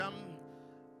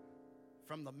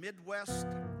from the Midwest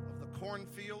of the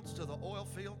cornfields to the oil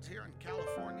fields here in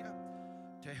California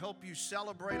to help you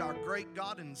celebrate our great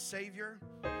God and Savior.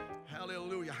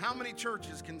 Hallelujah. How many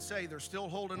churches can say they're still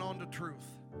holding on to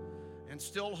truth and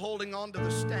still holding on to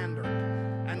the standard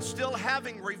and still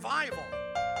having revival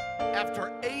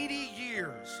after 80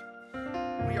 years?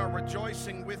 We are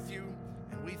rejoicing with you,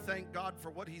 and we thank God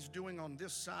for what He's doing on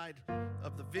this side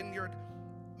of the vineyard.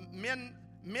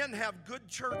 Men have good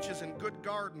churches and good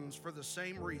gardens for the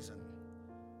same reason: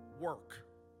 work.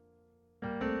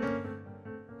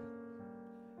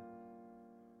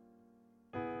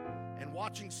 And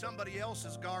watching somebody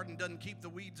else's garden doesn't keep the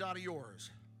weeds out of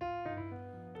yours.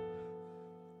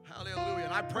 Hallelujah.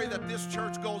 And I pray that this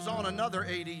church goes on another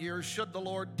 80 years should the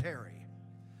Lord tarry.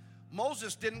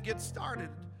 Moses didn't get started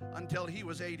until he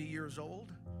was 80 years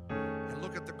old. And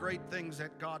look at the great things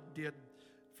that God did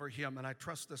for him. And I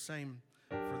trust the same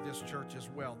for this church as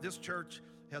well. This church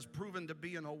has proven to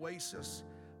be an oasis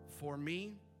for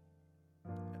me.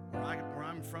 Where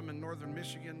I'm from in northern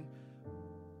Michigan,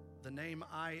 the name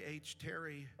I.H.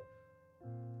 Terry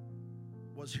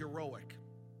was heroic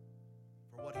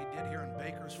for what he did here in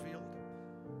Bakersfield.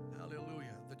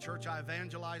 Hallelujah. The church I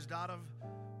evangelized out of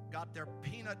got their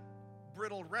peanut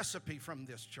brittle recipe from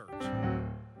this church.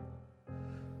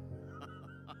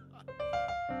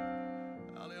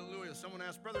 Hallelujah. Someone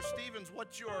asked, Brother Stevens,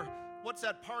 what's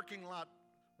that parking lot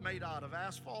made out of?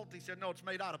 Asphalt? He said, no, it's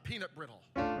made out of peanut brittle.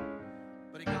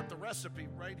 But he got the recipe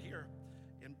right here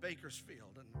in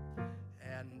Bakersfield.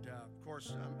 And of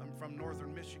course, I'm from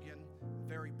northern Michigan,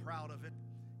 very proud of it.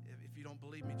 If you don't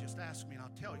believe me, just ask me and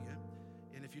I'll tell you.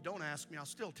 And if you don't ask me, I'll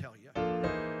still tell you.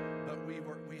 But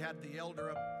we had the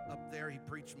elder up there. He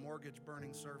preached mortgage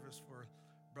burning service for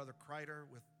Brother Kreider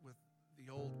with the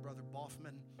old Brother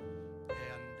Boffman.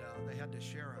 And they had to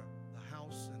share the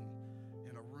house and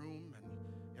in a room. And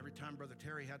every time Brother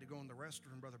Terry had to go in the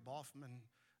restroom, Brother Boffman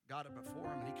got it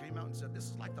before him. And he came out and said, this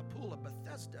is like the pool of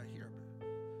Bethesda here.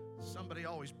 Somebody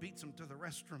always beats him to the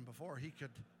restroom before he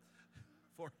could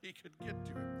get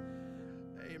to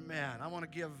it. Amen. I want to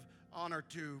give honor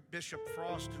to Bishop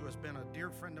Frost, who has been a dear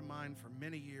friend of mine for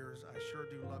many years. I sure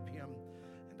do love him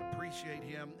and appreciate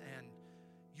him. And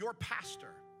your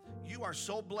pastor, you are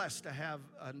so blessed to have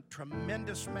a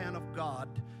tremendous man of God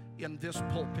in this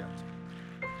pulpit.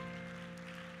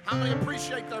 How many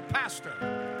appreciate their pastor?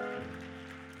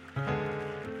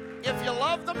 If you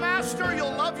love the master,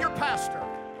 you'll love your pastor.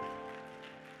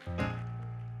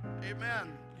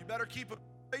 Amen. You better keep a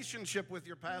relationship with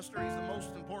your pastor. He's the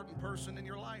most important person in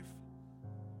your life.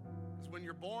 Because when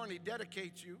you're born, he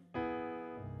dedicates you.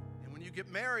 And when you get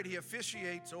married, he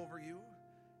officiates over you.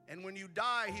 And when you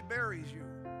die, he buries you.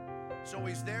 So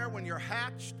he's there when you're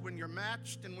hatched, when you're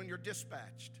matched, and when you're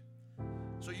dispatched.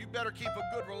 So you better keep a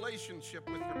good relationship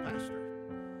with your pastor.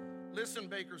 Listen,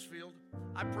 Bakersfield,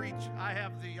 I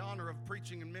have the honor of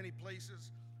preaching in many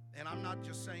places. And I'm not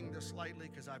just saying this lightly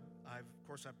because of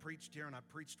course, I preached here and I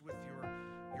preached with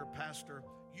your pastor.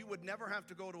 You would never have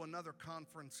to go to another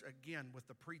conference again with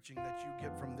the preaching that you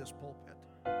get from this pulpit.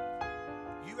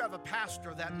 You have a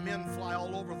pastor that men fly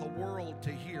all over the world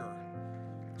to hear.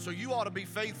 So you ought to be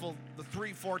faithful the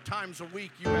 3-4 times a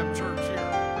week you have church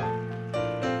here.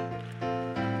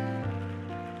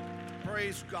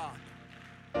 Praise God.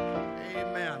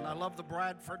 Amen. I love the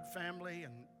Bradford family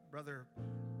and Brother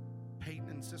Peyton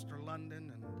and Sister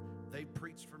London, and they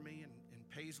preached for me. And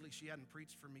Paisley, she hadn't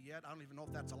preached for me yet. I don't even know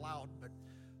if that's allowed, but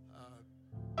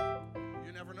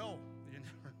you never know. You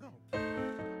never know.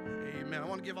 Amen. I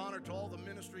want to give honor to all the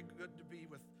ministry. Good to be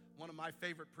with one of my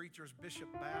favorite preachers,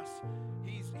 Bishop Bass.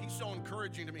 He's so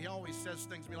encouraging to me. He always says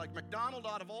things to me like, McDonald,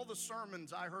 out of all the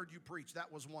sermons I heard you preach,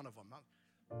 that was one of them.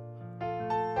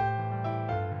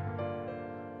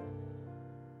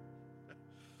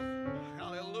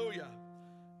 Hallelujah.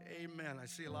 Amen. I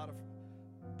see a lot of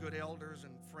good elders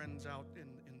and friends out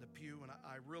in the pew, and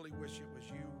I really wish it was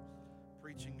you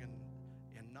preaching and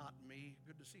not me.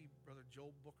 Good to see Brother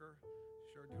Joe Booker.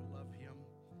 Sure do love him.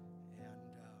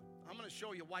 And I'm going to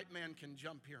show you White Man Can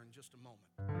Jump here in just a moment.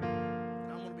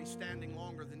 And I'm going to be standing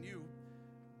longer than you,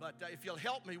 but if you'll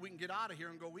help me, we can get out of here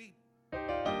and go eat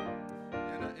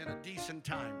in a decent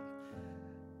time.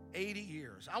 80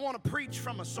 years. I want to preach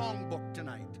from a songbook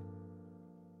tonight.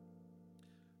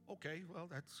 Okay, well,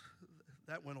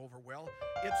 that went over well.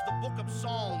 It's the book of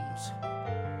Psalms.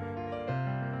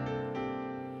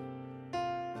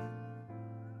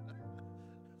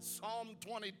 Psalm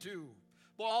 22.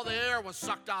 Boy, all the air was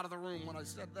sucked out of the room when I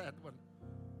said that one.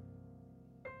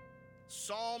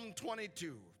 Psalm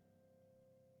 22.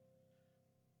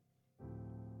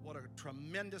 What a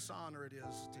tremendous honor it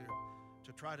is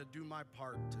to try to do my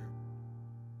part to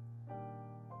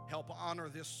help honor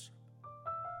this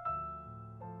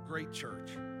great church.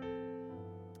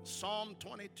 Psalm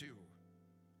 22,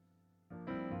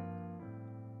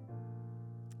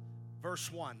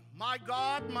 verse 1. My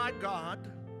God,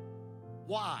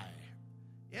 why?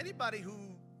 Anybody who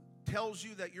tells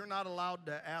you that you're not allowed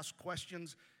to ask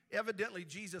questions, evidently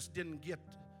Jesus didn't get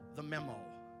the memo.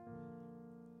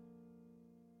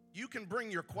 You can bring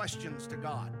your questions to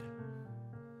God.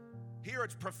 Here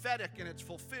it's prophetic and it's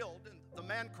fulfilled. And the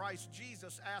man Christ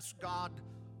Jesus asked God,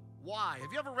 why?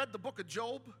 Have you ever read the book of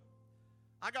Job?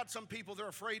 I got some people, they're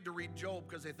afraid to read Job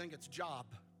because they think it's Job.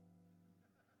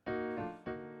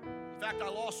 In fact, I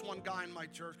lost one guy in my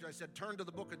church because I said, turn to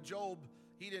the book of Job.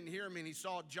 He didn't hear me and he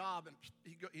saw Job and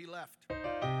he left.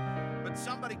 But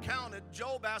somebody counted,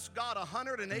 Job asked God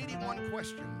 181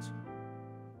 questions.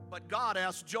 But God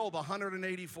asked Job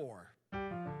 184.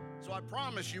 So I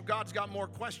promise you, God's got more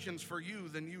questions for you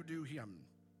than you do him.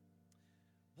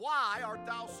 Why art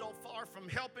thou so far from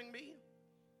helping me?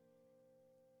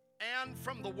 And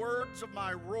from the words of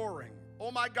my roaring. O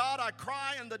my God, I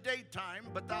cry in the daytime,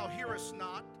 but thou hearest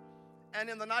not, and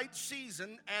in the night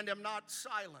season, and am not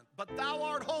silent. But thou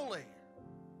art holy,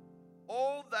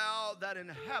 O thou that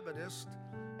inhabitest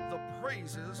the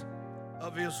praises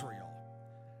of Israel.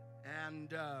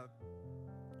 And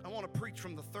I want to preach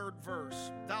from the 3rd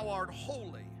verse. Thou art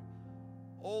holy,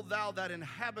 O thou that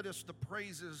inhabitest the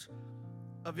praises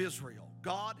of Israel.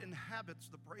 God inhabits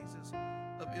the praises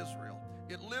of Israel.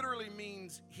 It literally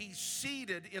means he's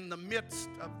seated in the midst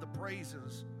of the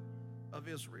praises of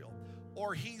Israel.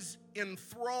 Or he's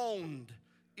enthroned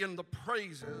in the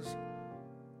praises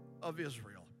of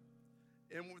Israel.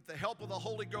 And with the help of the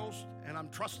Holy Ghost, and I'm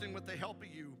trusting with the help of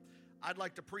you, I'd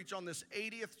like to preach on this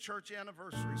 80th church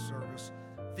anniversary service,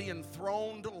 the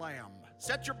enthroned Lamb.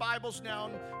 Set your Bibles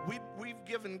down. We've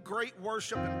given great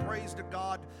worship and praise to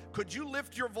God. Could you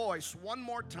lift your voice one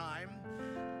more time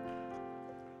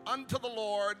unto the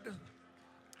Lord,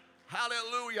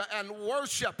 hallelujah, and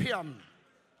worship him,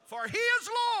 for he is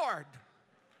Lord.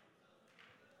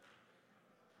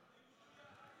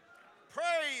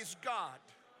 Praise God.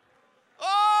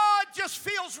 Oh, it just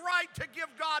feels right to give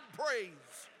God praise.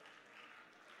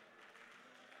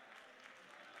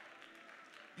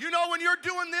 You know, when you're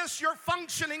doing this, you're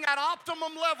functioning at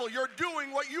optimum level. You're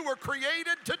doing what you were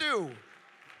created to do.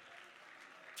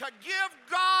 To give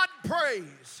God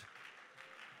praise.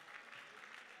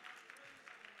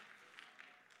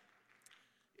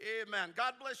 Amen.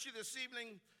 God bless you this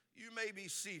evening. You may be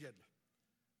seated.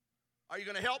 Are you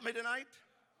going to help me tonight?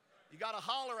 You got to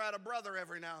holler at a brother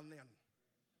every now and then.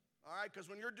 All right? Because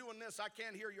when you're doing this, I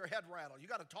can't hear your head rattle. You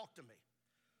got to talk to me.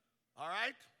 All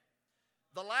right?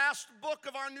 The last book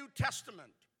of our New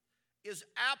Testament is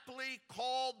aptly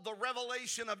called the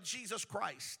Revelation of Jesus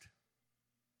Christ.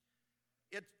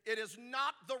 It is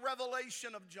not the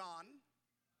revelation of John.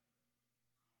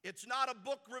 It's not a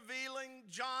book revealing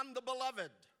John the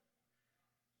Beloved.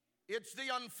 It's the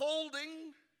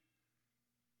unfolding,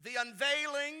 the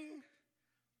unveiling,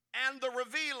 and the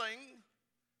revealing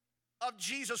of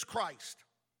Jesus Christ.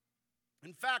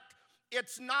 In fact,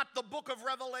 it's not the book of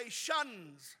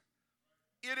Revelations.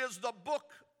 It is the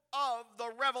book of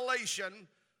the revelation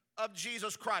of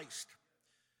Jesus Christ.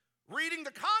 Reading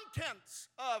the contents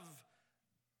of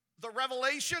the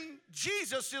revelation,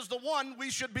 Jesus is the one we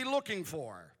should be looking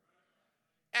for.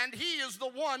 And he is the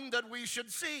one that we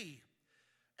should see.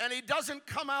 And he doesn't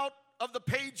come out of the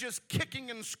pages kicking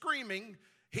and screaming.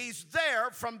 He's there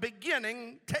from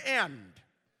beginning to end.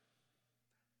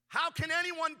 How can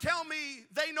anyone tell me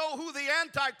they know who the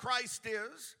Antichrist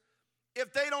is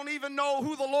if they don't even know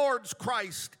who the Lord's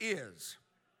Christ is?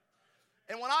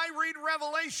 And when I read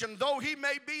Revelation, though he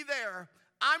may be there,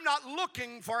 I'm not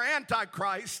looking for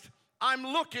Antichrist. I'm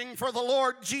looking for the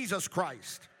Lord Jesus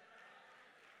Christ.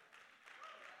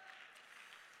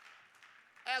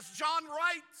 As John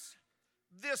writes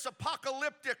this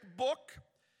apocalyptic book,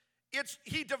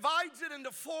 he divides it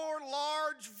into 4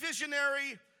 large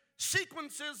visionary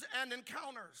sequences and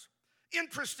encounters.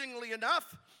 Interestingly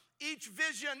enough, each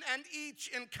vision and each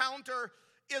encounter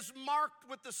is marked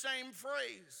with the same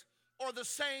phrase or the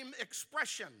same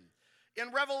expression.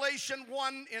 In Revelation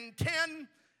 1:10,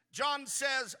 John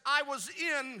says, I was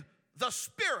in the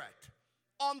Spirit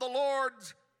on the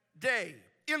Lord's day,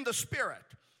 in the Spirit.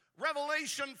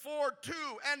 Revelation 4:2,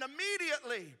 and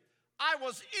immediately I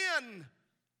was in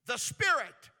the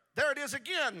Spirit. There it is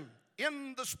again,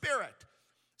 in the Spirit.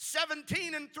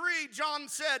 17:3, John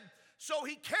said, so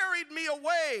he carried me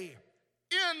away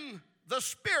in the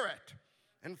Spirit.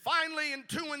 And finally in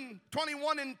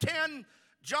 21:10,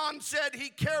 John said he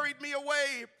carried me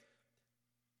away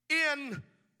in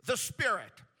the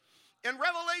Spirit. In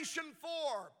Revelation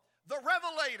 4, the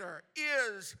Revelator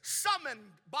is summoned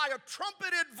by a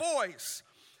trumpeted voice,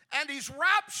 and he's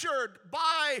raptured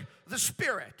by the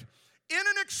Spirit in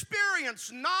an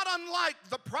experience not unlike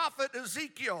the prophet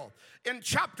Ezekiel. In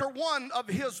chapter 1 of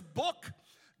his book,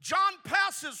 John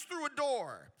passes through a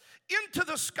door into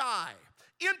the sky,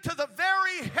 into the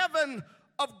very heaven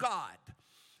of God,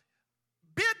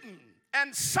 bidden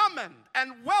and summoned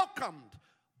and welcomed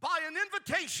by an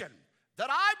invitation that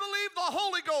I believe the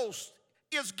Holy Ghost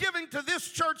is giving to this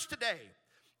church today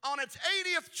on its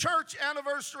 80th church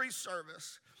anniversary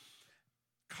service.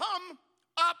 Come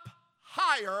up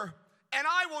higher, and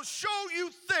I will show you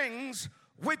things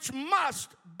which must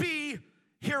be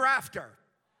hereafter.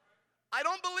 I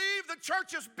don't believe the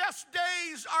church's best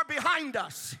days are behind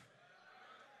us.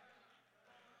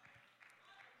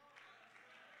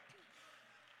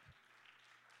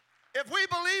 If we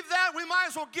believe that, we might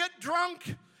as well get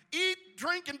drunk, eat,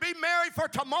 drink, and be merry, for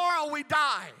tomorrow we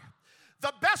die.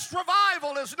 The best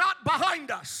revival is not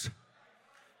behind us.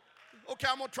 Okay,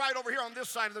 I'm going to try it over here on this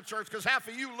side of the church because half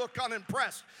of you look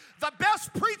unimpressed. The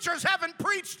best preachers haven't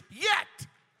preached yet.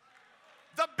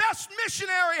 The best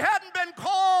missionary hadn't been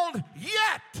called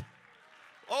yet.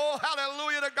 Oh,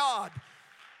 hallelujah to God.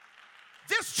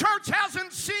 This church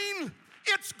hasn't seen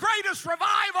its greatest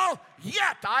revival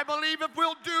yet. I believe if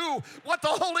we'll do what the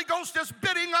Holy Ghost is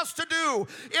bidding us to do,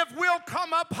 if we'll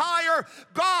come up higher,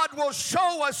 God will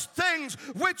show us things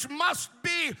which must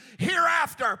be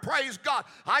hereafter. Praise God.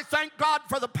 I thank God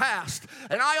for the past,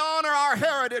 and I honor our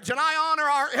heritage, and I honor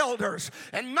our elders,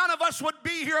 and none of us would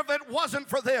be here if it wasn't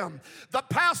for them. The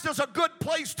past is a good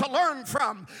place to learn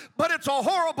from, but it's a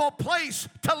horrible place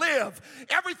to live.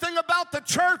 Everything about the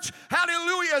church,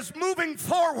 hallelujah, is moving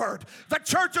forward. The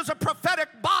church is a prophetic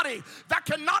body that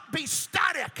cannot be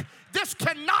static. This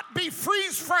cannot be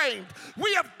freeze-framed.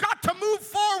 We have got to move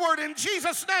forward in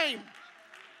Jesus' name.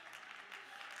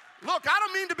 Look, I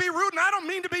don't mean to be rude and I don't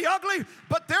mean to be ugly,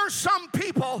 but there's some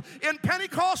people in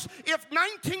Pentecost, if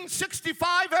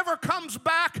 1965 ever comes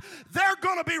back, they're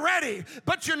going to be ready.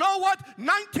 But you know what?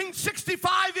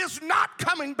 1965 is not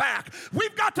coming back.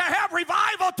 We've got to have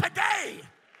revival today.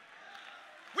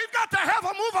 We've got to have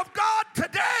a move of God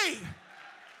today.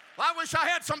 I wish I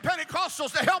had some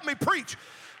Pentecostals to help me preach.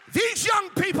 These young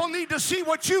people need to see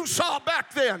what you saw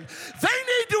back then. They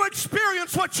need to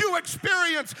experience what you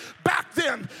experienced back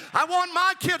then. I want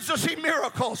my kids to see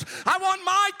miracles. I want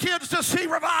my kids to see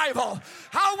revival.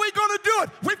 How are we going to do it?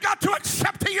 We've got to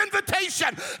accept the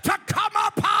invitation to come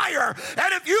up higher.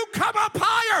 And if you come up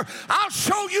higher, I'll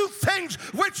show you things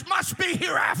which must be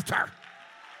hereafter.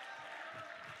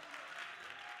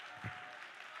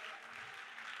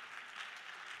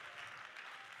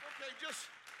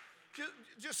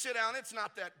 Just sit down. It's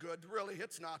not that good. Really,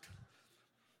 it's not.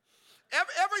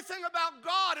 Everything about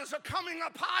God is a coming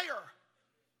up higher.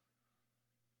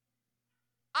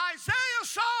 Isaiah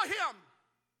saw him.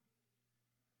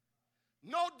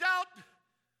 No doubt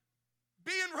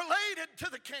being related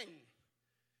to the king.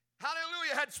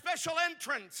 Hallelujah. Had special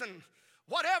entrance and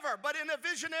whatever. But in a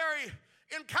visionary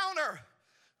encounter,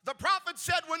 the prophet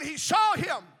said when he saw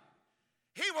him,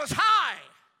 he was high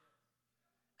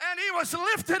and he was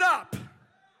lifted up.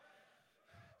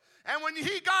 And when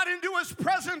he got into his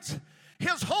presence,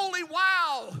 his holy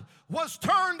wow was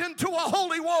turned into a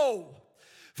holy woe.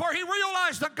 For he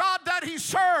realized the God that he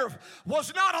served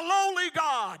was not a lowly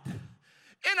God,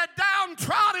 in a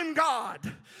downtrodden God,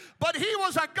 but he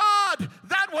was a God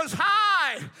that was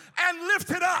high and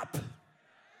lifted up. And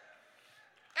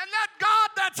that God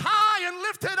that's high and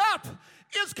lifted up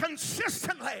is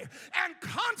consistently and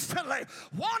constantly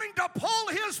wanting to pull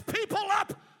his people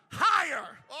up higher.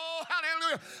 Oh,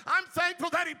 hallelujah. I'm thankful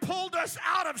that he pulled us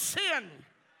out of sin.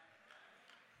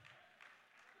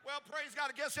 Well, praise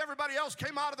God. I guess everybody else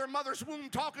came out of their mother's womb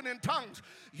talking in tongues.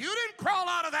 You didn't crawl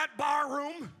out of that bar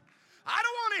room. I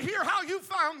don't want to hear how you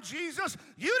found Jesus.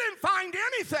 You didn't find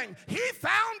anything. He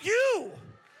found you.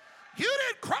 You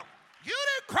didn't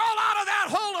crawl out of that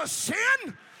hole of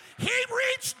sin. He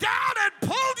reached down and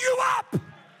pulled you up.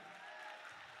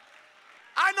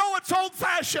 I know it's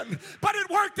old-fashioned, but it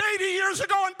worked 80 years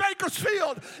ago in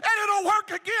Bakersfield, and it'll work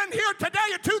again here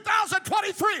today in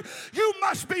 2023. You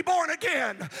must be born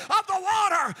again of the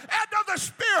water and of the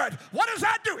Spirit. What does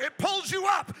that do? It pulls you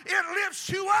up. It lifts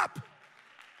you up.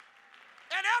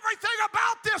 And everything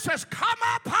about this has come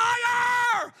up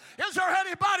higher. Is there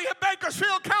anybody in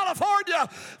Bakersfield, California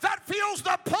that feels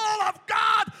the pull of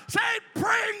God? Say,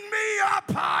 bring me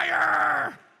up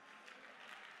higher.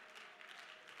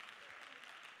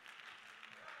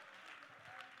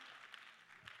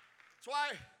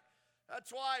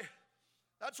 That's why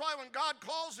That's why when God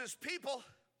calls his people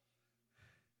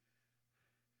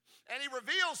and he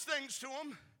reveals things to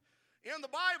them in the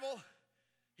Bible,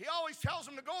 he always tells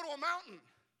them to go to a mountain.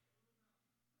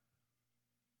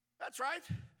 That's right.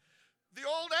 The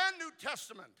Old and New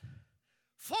Testament,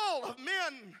 full of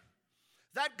men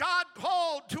that God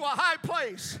called to a high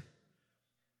place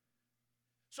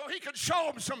so he could show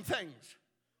them some things.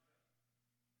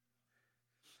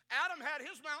 Adam had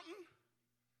his mountain.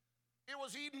 It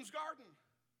was Eden's garden.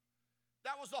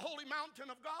 That was the holy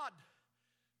mountain of God.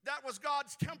 That was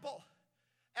God's temple.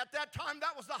 At that time,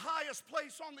 that was the highest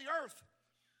place on the earth.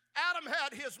 Adam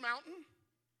had his mountain.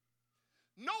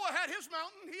 Noah had his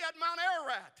mountain. He had Mount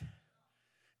Ararat.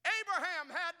 Abraham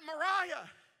had Moriah.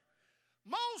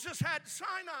 Moses had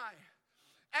Sinai.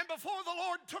 And before the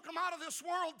Lord took him out of this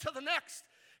world to the next,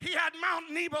 he had Mount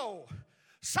Nebo.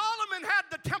 Solomon had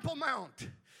the Temple Mount.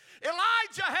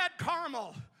 Elijah had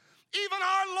Carmel. Even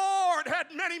our Lord had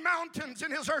many mountains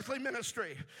in his earthly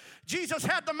ministry. Jesus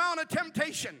had the Mount of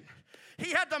Temptation.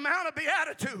 He had the Mount of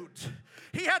Beatitudes.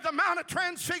 He had the Mount of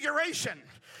Transfiguration.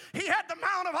 He had the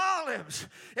Mount of Olives.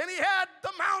 And he had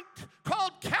the mount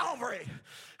called Calvary.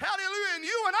 Hallelujah. And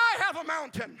you and I have a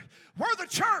mountain. We're the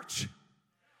church.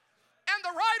 And the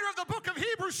writer of the book of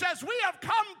Hebrews says we have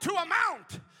come to a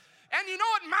mount. And you know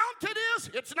what mount it is?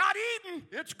 It's not Eden.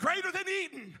 It's greater than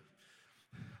Eden.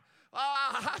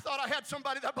 I thought I had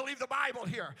somebody that believed the Bible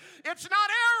here. It's not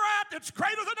Ararat. It's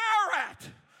greater than Ararat.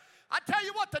 I tell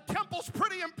you what, the temple's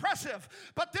pretty impressive.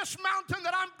 But this mountain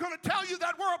that I'm going to tell you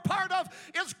that we're a part of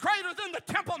is greater than the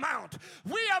Temple Mount.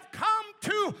 We have come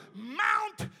to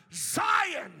Mount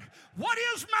Zion. What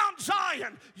is Mount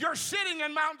Zion? You're sitting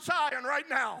in Mount Zion right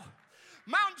now.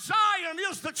 Mount Zion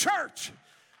is the church.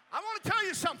 I want to tell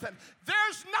you something.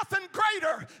 There's nothing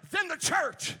greater than the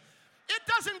church. It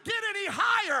doesn't get any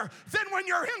higher than when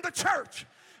you're in the church.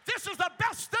 This is the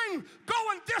best thing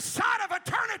going this side of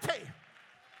eternity.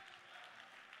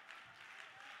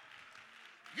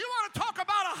 You want to talk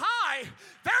about a high?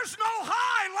 There's no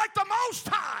high like the Most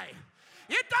High.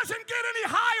 It doesn't get any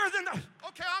higher than the...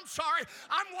 Okay, I'm sorry.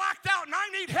 I'm whacked out and I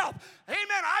need help.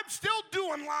 Amen. I'm still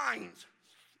doing lines.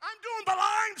 I'm doing the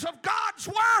lines of God's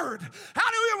Word.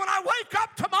 Hallelujah. When I wake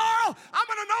up tomorrow, I'm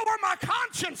going to know where my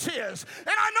conscience is.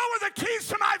 And I know where the keys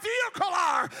to my vehicle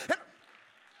are.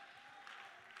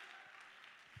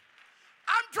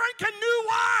 I'm drinking new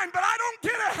wine, but I don't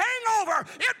get a hangover.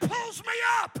 It pulls me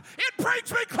up. It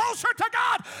brings me closer to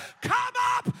God. Come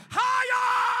up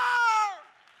higher.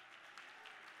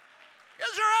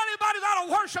 Is there anybody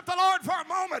that'll worship the Lord for a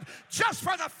moment just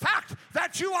for the fact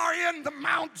that you are in the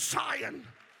Mount Zion?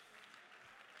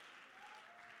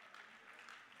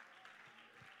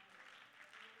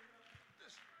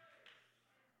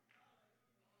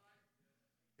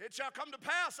 It shall come to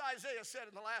pass, Isaiah said,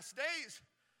 in the last days,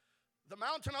 the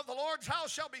mountain of the Lord's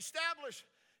house shall be established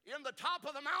in the top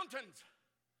of the mountains,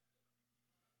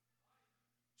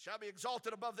 shall be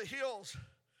exalted above the hills,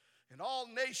 and all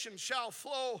nations shall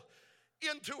flow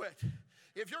into it.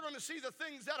 If you're going to see the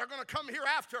things that are going to come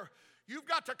hereafter, you've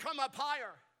got to come up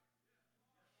higher.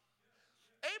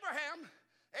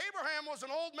 Abraham was an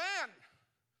old man.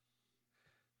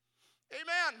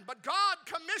 Amen. But God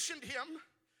commissioned him,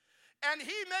 and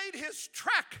he made his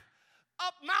trek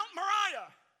up Mount Moriah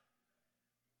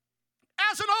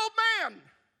as an old man.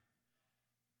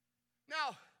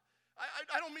 Now,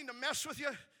 I don't mean to mess with you,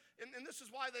 and this is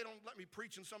why they don't let me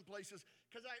preach in some places,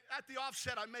 because at the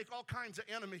offset I make all kinds of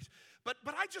enemies. But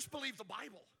I just believe the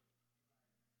Bible.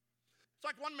 It's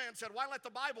like one man said, why let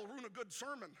the Bible ruin a good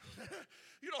sermon?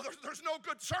 You know, there's no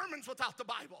good sermons without the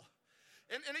Bible.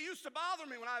 And it used to bother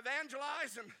me when I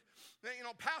evangelized and, you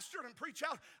know, pastored and preached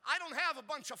out. I don't have a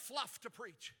bunch of fluff to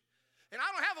preach. And I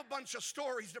don't have a bunch of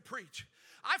stories to preach.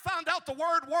 I found out the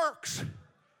word works.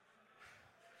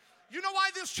 You know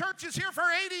why this church is here for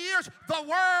 80 years? The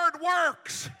word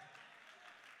works.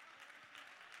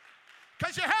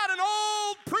 Because you had an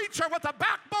old preacher with a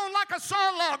backbone like a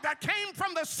saw log that came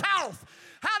from the south.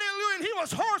 Hallelujah. And he was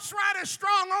horseradish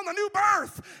strong on the new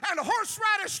birth and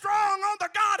horseradish strong on the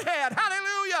Godhead.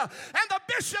 Hallelujah. And the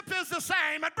bishop is the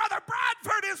same. And Brother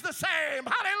Bradford is the same.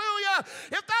 Hallelujah.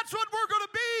 If that's what we're going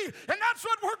to be and that's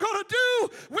what we're going to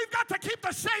do, we've got to keep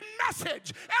the same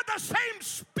message and the same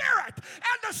spirit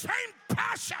and the same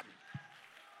passion.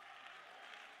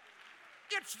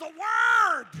 It's the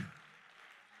Word.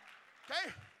 Okay?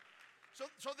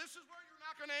 So this is where you're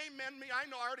not going to amen me. I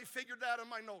know, I already figured that in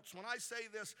my notes. When I say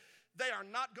this, they are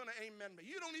not going to amen me.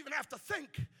 You don't even have to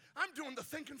think. I'm doing the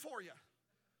thinking for you.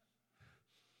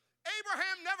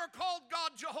 Abraham never called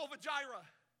God Jehovah Jireh.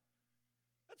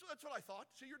 That's what I thought.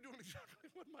 See, you're doing exactly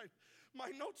what My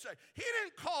notes say, he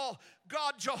didn't call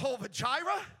God Jehovah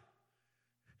Jireh.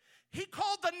 He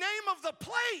called the name of the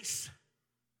place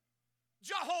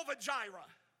Jehovah Jireh.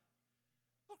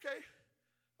 Okay.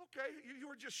 You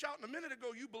were just shouting a minute ago,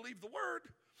 you believe the word.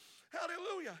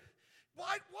 Hallelujah.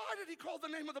 Why did he call the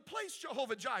name of the place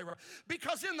Jehovah Jireh?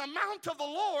 Because in the mount of the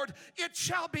Lord it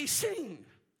shall be seen.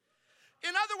 In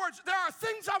other words, there are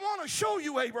things I want to show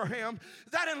you, Abraham,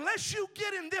 that unless you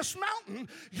get in this mountain,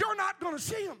 you're not going to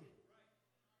see them.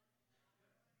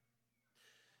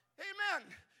 Amen.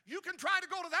 You can try to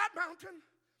go to that mountain,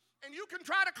 and you can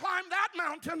try to climb that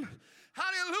mountain.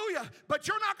 Hallelujah. But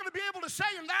you're not going to be able to say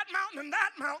in that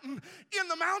mountain, in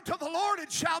the mount of the Lord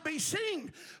it shall be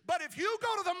seen. But if you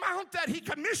go to the mount that he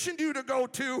commissioned you to go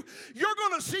to, you're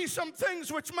going to see some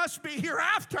things which must be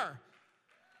hereafter.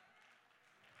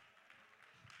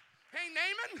 Hey,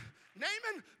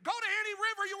 Naaman, go to any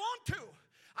river you want to.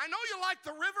 I know you like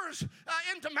the rivers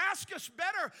in Damascus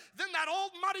better than that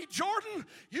old muddy Jordan.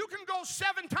 You can go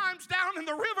 7 times down in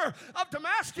the river of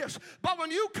Damascus, but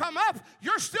when you come up,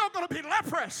 you're still going to be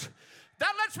leprous.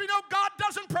 That lets me know God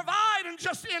doesn't provide in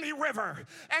just any river,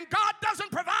 and God doesn't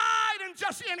provide in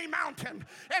just any mountain,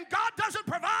 and God doesn't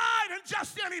provide in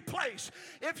just any place.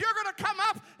 If you're going to come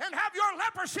up and have your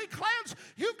leprosy cleansed,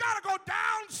 you've got to go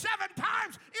down 7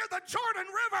 times in the Jordan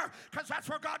River, because that's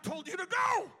where God told you to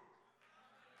go.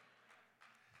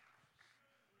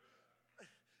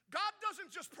 God doesn't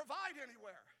just provide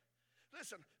anywhere.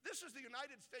 Listen, this is the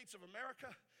United States of America.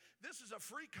 This is a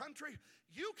free country.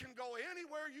 You can go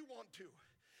anywhere you want to.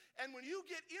 And when you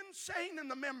get insane in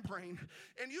the membrane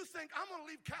and you think, I'm going to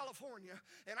leave California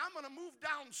and I'm going to move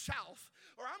down south,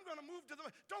 or I'm going to move to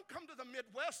don't come to the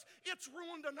Midwest. It's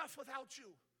ruined enough without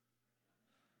you.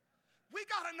 We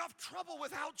got enough trouble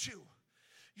without you.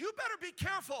 You better be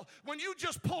careful when you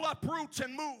just pull up roots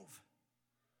and move.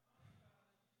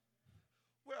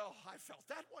 Well, I felt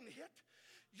that one hit.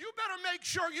 You better make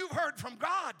sure you've heard from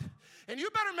God. And you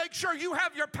better make sure you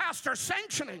have your pastor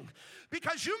sanctioning.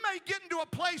 Because you may get into a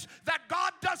place that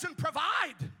God doesn't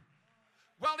provide.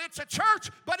 Well, it's a church,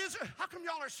 but how come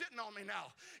y'all are sitting on me now?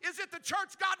 Is it the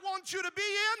church God wants you to be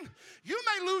in? You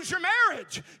may lose your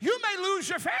marriage. You may lose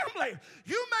your family.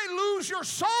 You may lose your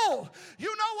soul. You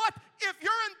know what? If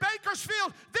you're in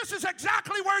Bakersfield, this is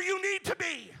exactly where you need to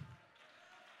be.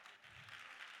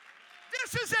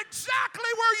 This is exactly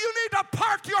where you need to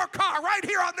park your car, right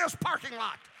here on this parking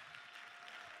lot.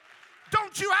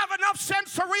 Don't you have enough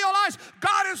sense to realize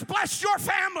God has blessed your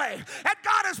family, and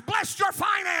God has blessed your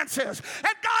finances,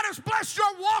 and God has blessed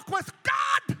your walk with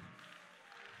God?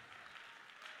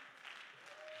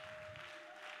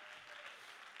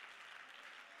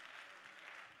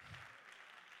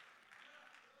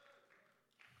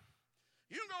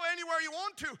 You can go anywhere you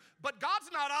want to, but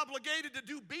God's not obligated to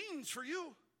do beans for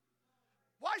you.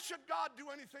 Why should God do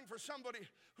anything for somebody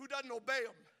who doesn't obey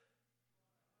him?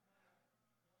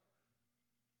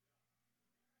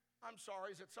 I'm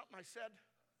sorry, is it something I said?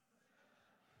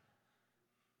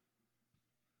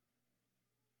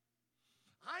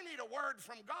 I need a word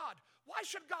from God. Why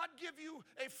should God give you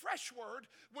a fresh word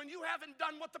when you haven't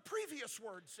done what the previous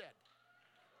word said?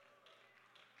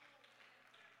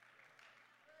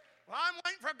 Well, I'm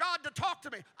waiting for God to talk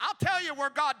to me. I'll tell you where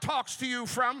God talks to you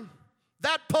from.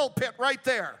 That pulpit right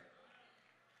there.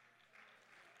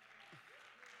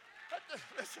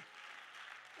 Listen,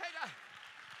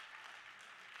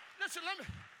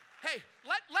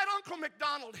 let Uncle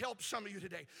Mcdonald help some of you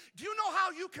today. Do you know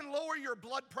how you can lower your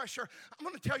blood pressure? I'm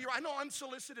going to tell you, I know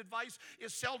unsolicited advice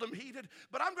is seldom heeded,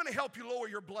 but I'm going to help you lower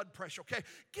your blood pressure, okay?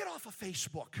 Get off of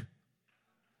Facebook.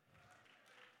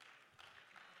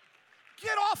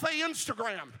 Get off of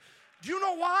Instagram. Do you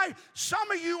know why? Some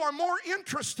of you are more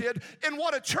interested in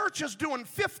what a church is doing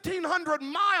 1,500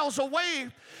 miles away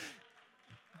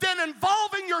than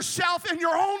involving yourself in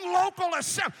your own local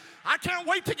assembly. I can't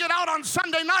wait to get out on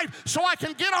Sunday night so I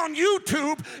can get on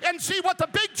YouTube and see what the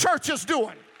big church is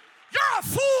doing. You're a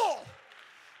fool.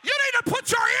 You need to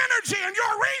put your energy and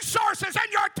your resources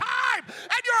and your time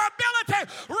and your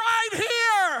ability right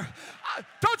here.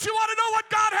 Don't you want to know what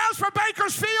God has for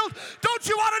Bakersfield? Don't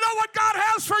you want to know what God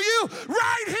has for you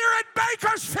right here in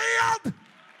Bakersfield?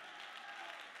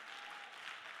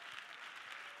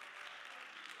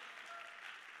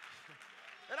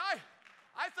 And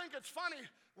I think it's funny.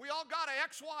 We all got a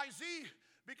XYZ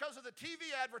because of the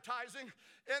TV advertising,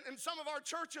 and some of our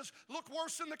churches look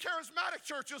worse than the charismatic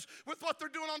churches with what they're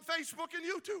doing on Facebook and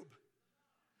YouTube.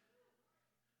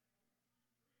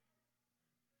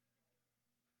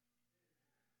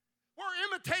 We're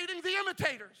imitating the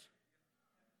imitators.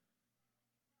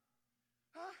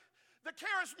 Huh? The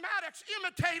charismatics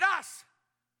imitate us.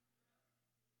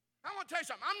 want to tell you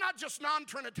something. I'm not just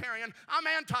non-Trinitarian. I'm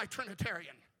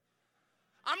anti-Trinitarian.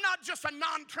 I'm not just a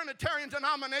non-Trinitarian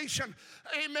denomination,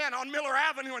 amen, on Miller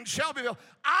Avenue in Shelbyville.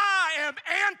 I am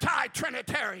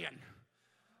anti-Trinitarian.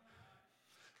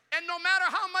 And no matter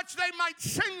how much they might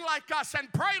sing like us and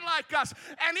pray like us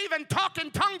and even talk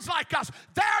in tongues like us,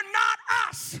 they're not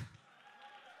us.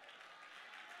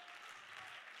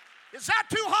 Is that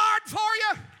too hard for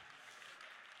you?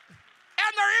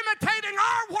 And they're imitating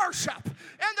our worship.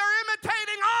 And they're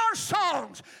imitating our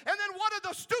songs. And then what do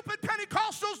the stupid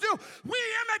Pentecostals do? We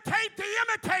imitate the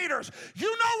imitators. You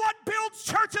know what builds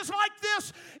churches like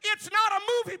this? It's not a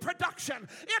movie production.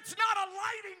 It's not a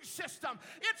lighting system.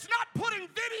 It's not putting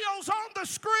videos on the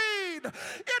screen.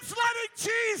 It's letting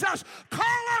Jesus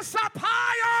call us up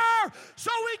higher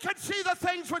so we can see the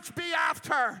things which be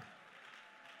after.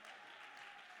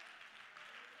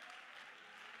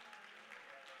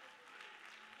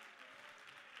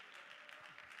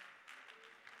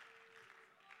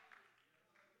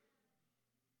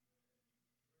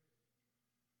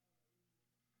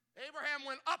 Abraham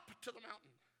went up to the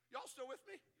mountain. Y'all still with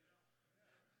me?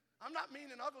 I'm not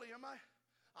mean and ugly, am I?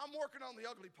 I'm working on the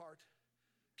ugly part.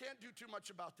 Can't do too much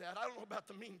about that. I don't know about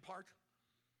the mean part.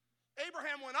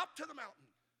 Abraham went up to the mountain.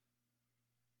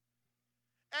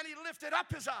 And he lifted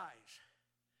up his eyes.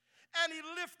 And he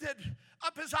lifted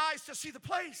up his eyes to see the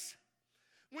place.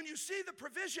 When you see the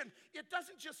provision, it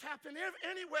doesn't just happen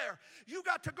anywhere. You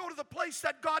got to go to the place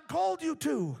that God called you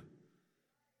to.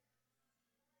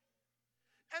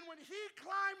 And when he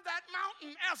climbed that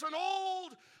mountain as an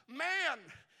old man,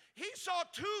 he saw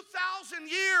 2,000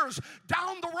 years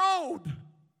down the road.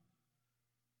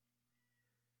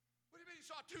 What do you mean he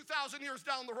saw 2,000 years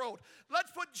down the road?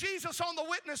 Let's put Jesus on the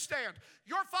witness stand.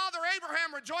 Your father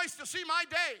Abraham rejoiced to see my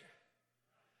day.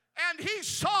 And he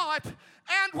saw it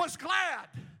and was glad.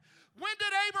 When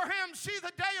did Abraham see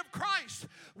the day of Christ?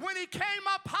 When he came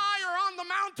up higher on the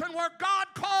mountain where God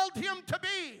called him to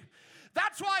be.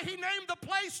 That's why he named the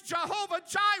place Jehovah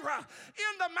Jireh.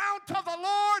 In the mount of the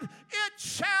Lord it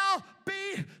shall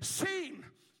be seen.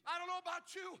 I don't know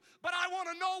about you, but I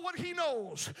want to know what he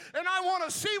knows. And I want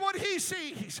to see what he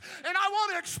sees. And I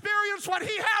want to experience what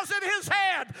he has in his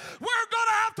hand. We're going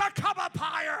to have to come up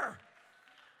higher.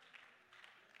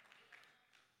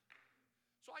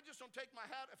 So I just don't take my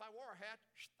hat. If I wore a hat,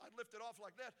 I'd lift it off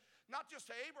like that. Not just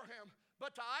to Abraham,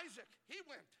 but to Isaac. He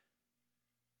went.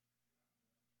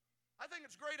 I think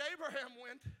it's great Abraham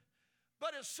went,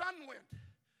 but his son went.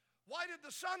 Why did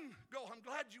the son go? I'm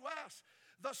glad you asked.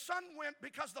 The son went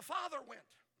because the father went.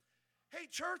 Hey,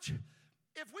 church,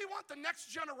 if we want the next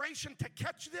generation to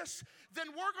catch this, then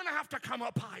we're going to have to come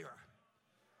up higher.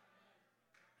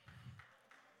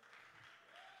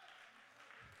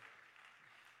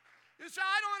 You say,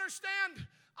 I don't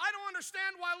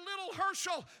understand why little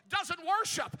Herschel doesn't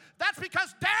worship. That's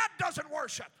because Dad doesn't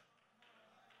worship.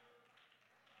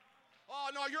 Oh,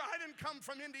 no, I didn't come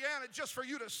from Indiana just for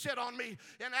you to sit on me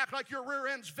and act like your rear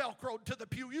end's Velcroed to the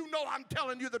pew. You know I'm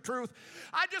telling you the truth.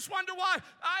 I wonder why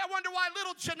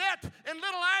little Jeanette and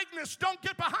little Agnes don't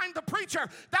get behind the preacher.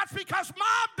 That's because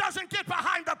Mom doesn't get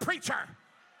behind the preacher.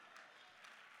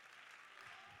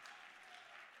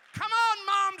 Come on,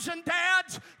 moms and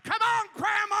dads. Come on,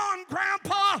 grandma and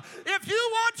grandpa. If you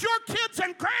want your kids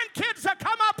and grandkids to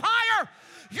come up higher,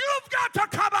 you've got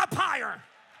to come up higher.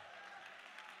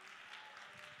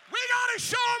 We got to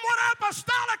show them what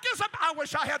apostolic is about. I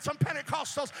wish I had some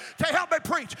Pentecostals to help me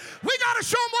preach. We got to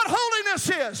show them what holiness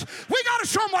is. We got to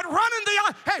show them what running the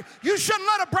aisle. Hey, you shouldn't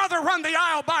let a brother run the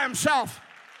aisle by himself.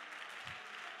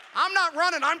 I'm not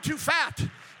running. I'm too fat.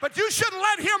 But you shouldn't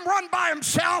let him run by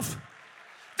himself.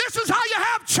 This is how you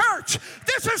have church.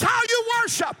 This is how you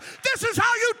worship. This is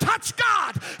how you touch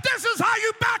God. This is how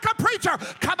you back a preacher.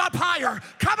 Come up higher.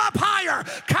 Come up higher.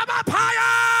 Come up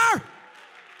higher.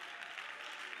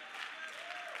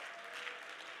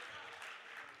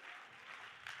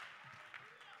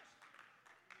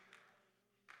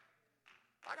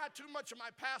 I got too much of my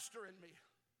pastor in me.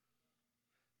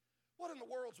 What in the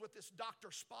world's with this Dr.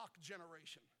 Spock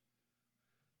generation?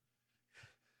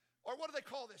 Or what do they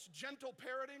call this? Gentle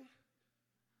parenting?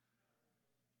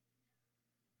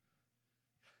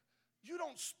 You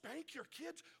don't spank your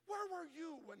kids? Where were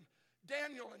you when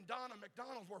Daniel and Donna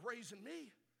Mcdonald were raising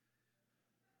me?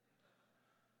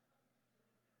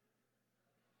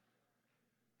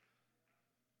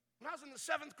 When I was in the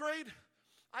 7th grade,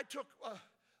 I took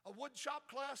a wood shop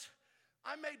class.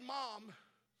 I made mom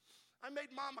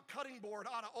a cutting board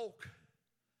out of oak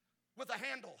with a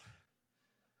handle.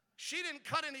 She didn't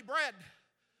cut any bread,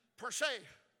 per se.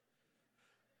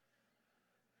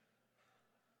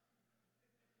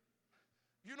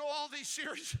 You know all these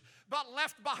series about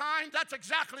Left Behind? That's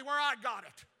exactly where I got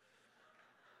it.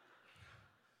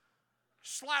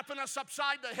 Slapping us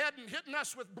upside the head and hitting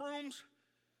us with brooms.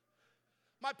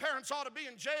 My parents ought to be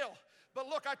in jail. But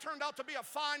look, I turned out to be a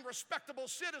fine, respectable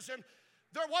citizen.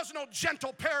 There was no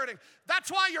gentle parenting.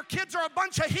 That's why your kids are a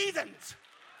bunch of heathens.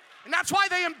 And that's why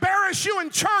they embarrass you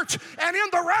in church and in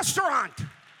the restaurant.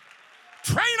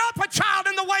 Train up a child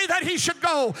in the way that he should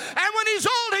go. And when he's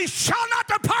old, he shall not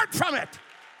depart from it.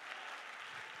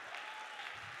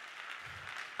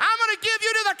 I'm going to give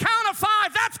you to the count of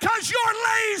 5. That's because you're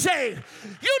lazy.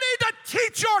 You need to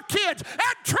teach your kids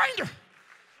and train them.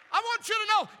 I want you to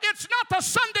know, it's not the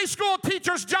Sunday school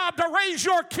teacher's job to raise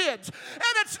your kids.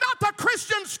 And it's not the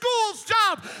Christian school's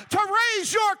job to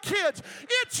raise your kids.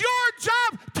 It's your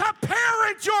job to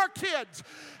parent your kids.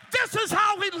 This is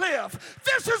how we live.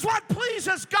 This is what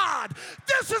pleases God.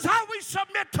 This is how we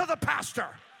submit to the pastor.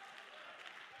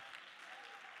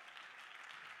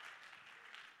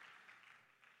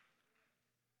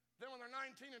 Then when they're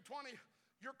 19 and 20,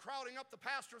 you're crowding up the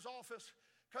pastor's office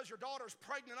because your daughter's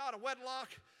pregnant out of wedlock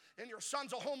and your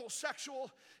son's a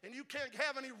homosexual and you can't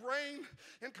have any reign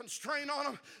and constraint on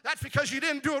them. That's because you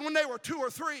didn't do it when they were 2 or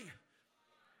 3.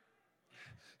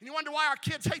 And you wonder why our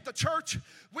kids hate the church?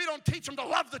 We don't teach them to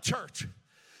love the church.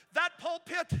 That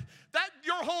pulpit, that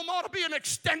your home ought to be an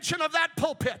extension of that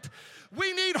pulpit.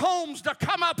 We need homes to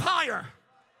come up higher.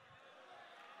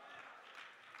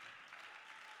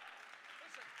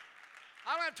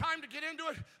 I don't have time to get into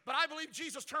it, but I believe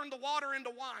Jesus turned the water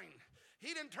into wine.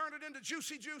 He didn't turn it into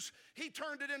juicy juice. He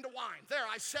turned it into wine. There,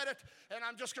 I said it, and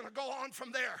I'm just going to go on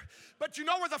from there. But you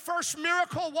know where the first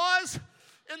miracle was?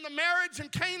 In the marriage in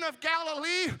Cana of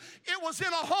Galilee, it was in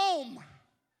a home.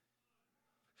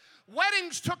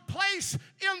 Weddings took place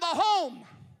in the home.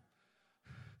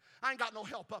 I ain't got no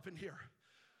help up in here.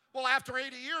 Well, after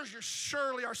 80 years, you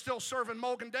surely are still serving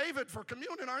Mogan David for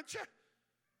communion, aren't you?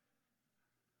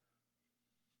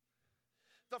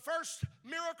 The first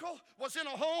miracle was in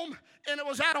a home, and it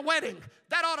was at a wedding.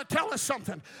 That ought to tell us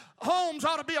something. Homes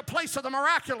ought to be a place of the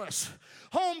miraculous.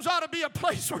 Homes ought to be a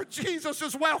place where Jesus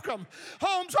is welcome.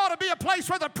 Homes ought to be a place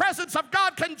where the presence of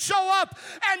God can show up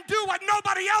and do what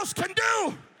nobody else can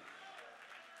do.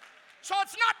 So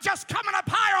it's not just coming up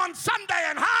higher on Sunday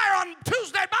and higher on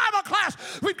Tuesday Bible class.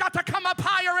 We've got to come up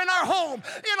higher in our home,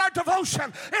 in our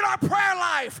devotion, in our prayer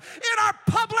life, in our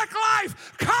public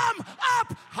life. Come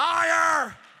up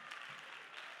higher.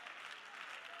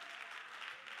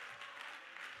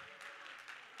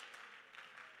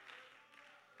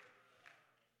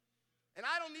 And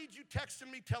I don't need you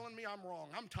texting me telling me I'm wrong.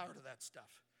 I'm tired of that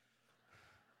stuff.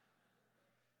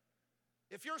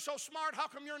 If you're so smart, how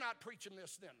come you're not preaching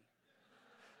this then?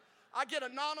 I get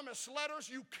anonymous letters,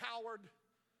 you coward.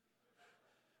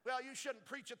 Well, you shouldn't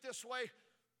preach it this way.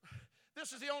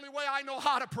 This is the only way I know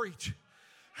how to preach.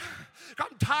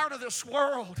 I'm tired of this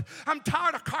world. I'm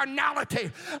tired of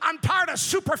carnality. I'm tired of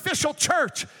superficial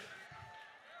church.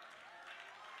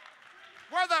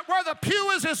 Where the pew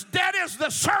is as dead as the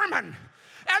sermon.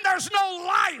 And there's no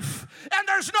life. And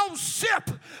there's no sip.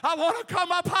 I want to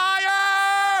come up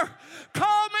higher.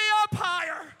 Call me up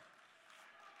higher.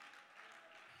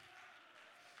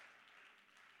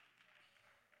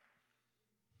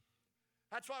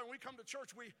 That's why when we come to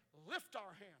church, we lift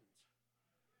our hands.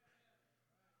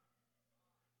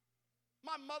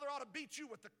 My mother ought to beat you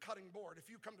with the cutting board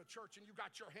if you come to church and you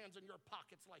got your hands in your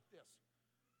pockets like this.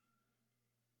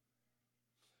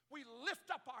 We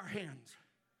lift up our hands.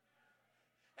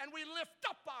 And we lift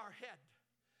up our head.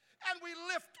 And we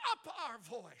lift up our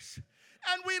voice.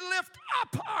 And we lift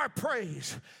up our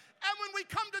praise. And when we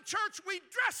come to church, we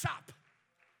dress up.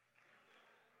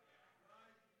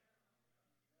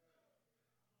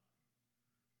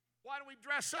 Why do we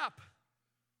dress up?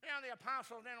 You know, the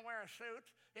apostles didn't wear a suit.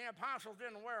 The apostles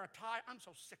didn't wear a tie. I'm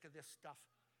so sick of this stuff.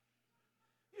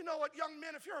 You know what, young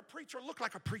men, if you're a preacher, look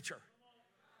like a preacher.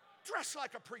 Dress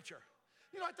like a preacher.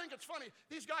 You know, I think it's funny.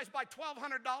 These guys buy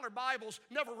 $1,200 Bibles,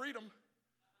 never read them.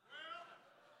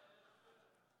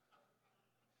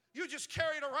 You just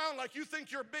carry it around like you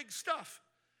think you're big stuff.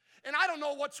 And I don't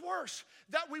know what's worse,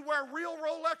 that we wear real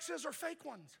Rolexes or fake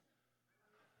ones.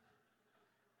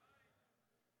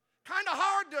 Kind of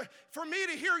hard for me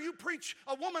to hear you preach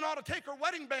a woman ought to take her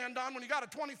wedding band on when you got a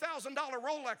 $20,000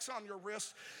 Rolex on your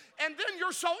wrist. And then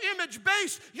you're so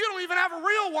image-based, you don't even have a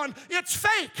real one. It's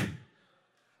fake.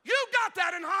 You got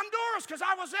that in Honduras because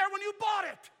I was there when you bought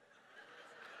it.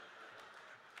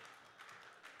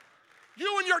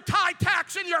 You and your tie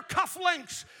tacks and your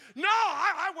cufflinks. No,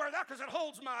 I wear that because it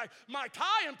holds my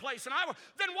tie in place. And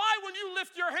then why when you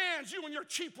lift your hands, you and your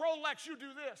cheap Rolex, you do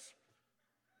this?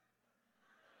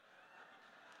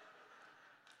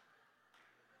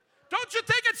 Don't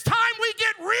you think it's time we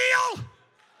get real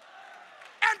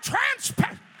and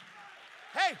transparent?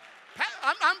 Hey,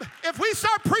 if we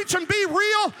start preaching be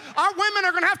real, our women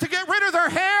are going to have to get rid of their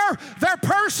hair, their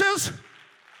purses.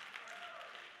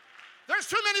 There's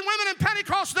too many women in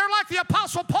Pentecost. They're like the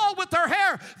Apostle Paul with their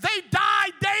hair. They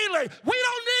die daily. We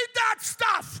don't need that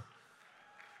stuff.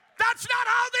 That's not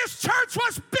how this church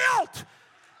was built.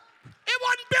 It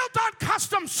wasn't built on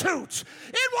custom suits.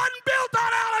 It wasn't built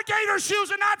on alligator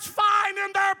shoes, and that's fine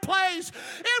in their place.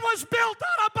 It was built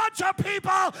on a bunch of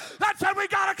people that said we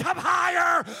got to come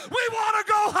higher. We want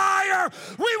to go higher.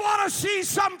 We want to see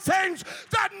some things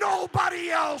that nobody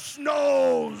else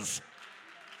knows.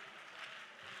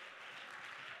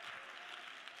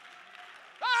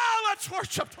 Oh, let's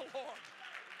worship the Lord.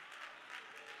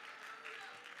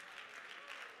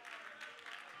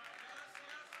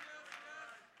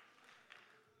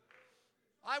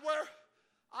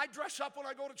 I dress up when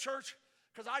I go to church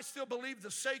because I still believe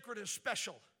the sacred is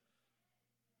special.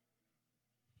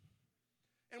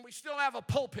 And we still have a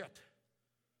pulpit.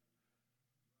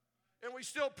 And we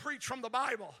still preach from the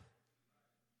Bible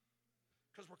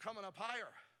because we're coming up higher.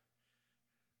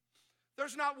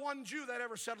 There's not one Jew that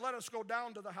ever said, let us go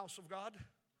down to the house of God.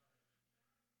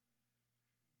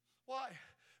 Why?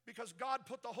 Because God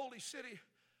put the holy city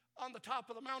on the top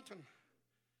of the mountain.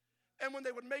 And when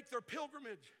they would make their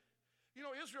pilgrimage, you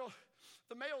know, Israel,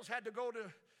 the males had to go to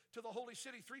the holy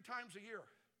city 3 times a year.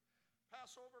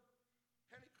 Passover,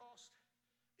 Pentecost,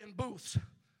 in booths.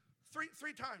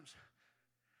 Three times.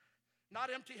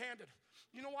 Not empty-handed.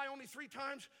 You know why only 3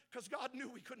 times? Because God knew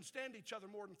we couldn't stand each other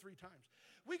more than 3 times.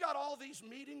 We got all these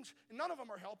meetings, and none of them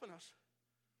are helping us.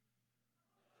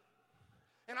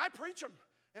 And I preach them,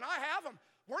 and I have them.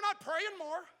 We're not praying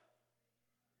more.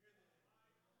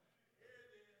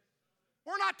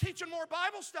 We're not teaching more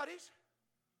Bible studies.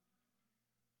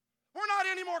 We're not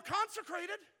any more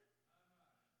consecrated.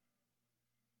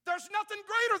 There's nothing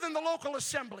greater than the local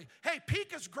assembly. Hey,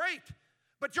 Peak is great,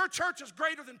 but your church is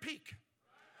greater than Peak.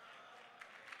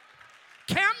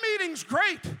 Camp meeting's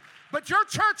great, but your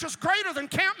church is greater than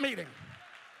camp meeting.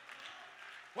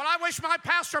 Well, I wish my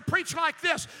pastor preached like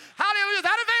this. Hallelujah.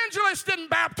 That evangelist didn't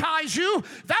baptize you.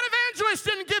 That evangelist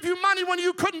didn't give you money when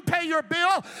you couldn't pay your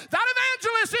bill. That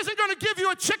evangelist isn't going to give you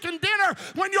a chicken dinner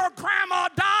when your grandma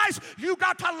dies. You've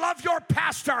got to love your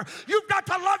pastor. You've got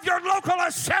to love your local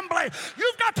assembly.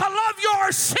 You've got to love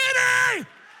your city. And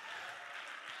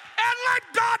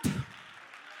let God...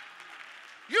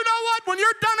 You know what? When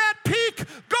you're done at Peak,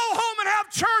 go home and have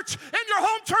church in your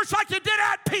home church like you did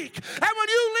at Peak. And when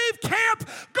you leave camp,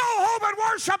 go home and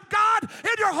worship God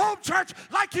in your home church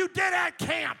like you did at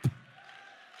camp.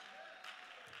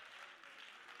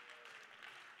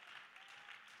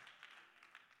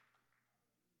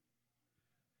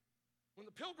 When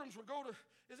the pilgrims would go to,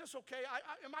 is this okay?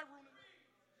 Am I ruining it?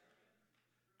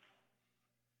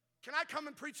 Can I come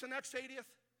and preach the next 80th?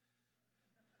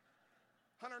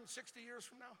 160 years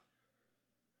from now.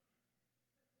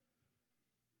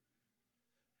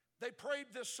 They prayed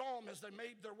this psalm as they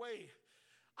made their way.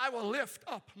 I will lift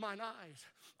up mine eyes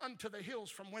unto the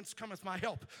hills from whence cometh my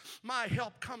help. My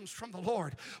help comes from the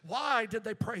Lord. Why did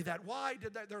they pray that? Why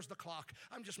did they? There's the clock.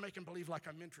 I'm just making believe like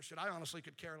I'm interested. I honestly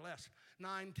could care less.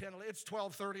 9, 10, 11, it's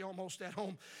 12:30 almost at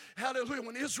home. Hallelujah.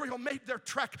 When Israel made their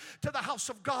trek to the house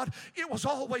of God, it was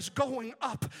always going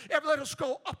up. Let us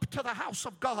go up to the house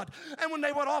of God. And when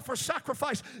they would offer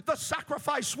sacrifice, the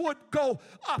sacrifice would go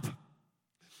up.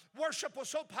 Worship was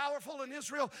so powerful in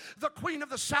Israel, the queen of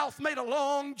the south made a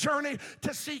long journey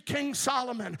to see King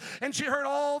Solomon. And she heard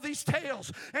all these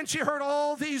tales, and she heard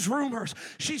all these rumors.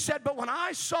 She said, but when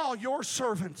I saw your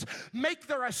servants make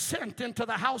their ascent into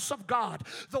the house of God,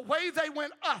 the way they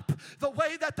went up, the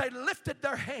way that they lifted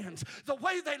their hands, the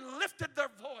way they lifted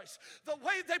their voice, the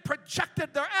way they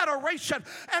projected their adoration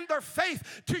and their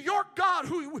faith to your God,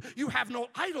 who you have no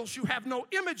idols, you have no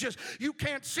images, you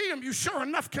can't see them, you sure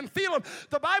enough can feel them.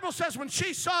 The Bible says when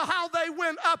she saw how they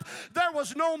went up, there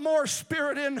was no more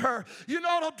spirit in her. You know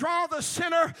what'll draw the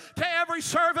sinner to every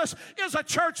service is a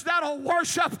church that'll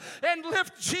worship and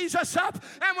lift Jesus up.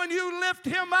 And when you lift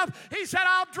him up, he said,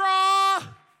 I'll draw.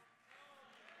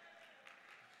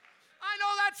 I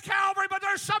know that's Calvary, but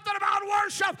there's something about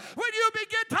worship. When you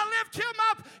begin to lift him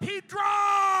up, he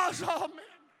draws all men.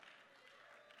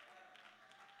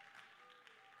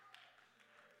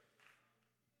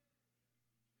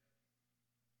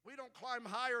 We don't climb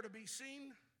higher to be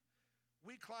seen.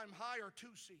 We climb higher to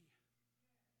see.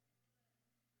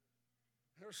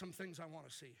 There are some things I want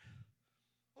to see.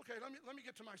 Okay, let me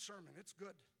get to my sermon. It's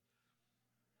good.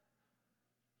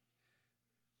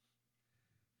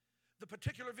 The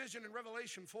particular vision in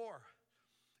Revelation 4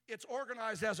 It's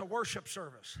organized as a worship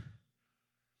service.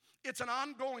 It's an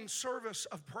ongoing service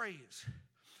of praise.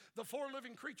 The four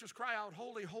living creatures cry out,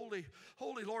 holy, holy,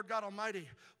 holy Lord God Almighty,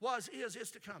 was,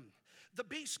 is to come. The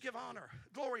beasts give honor,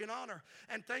 glory and honor,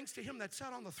 and thanks to him that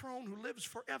sat on the throne who lives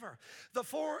forever. The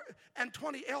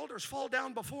 24 elders fall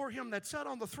down before him that sat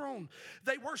on the throne.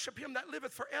 They worship him that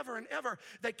liveth forever and ever.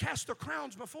 They cast their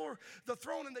crowns before the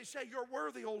throne and they say, you're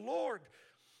worthy, O Lord,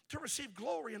 to receive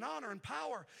glory and honor and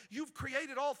power. You've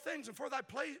created all things, and for thy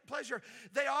pleasure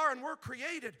they are and were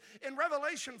created. In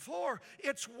Revelation 4,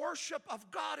 it's worship of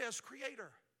God as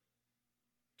creator.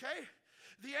 Okay?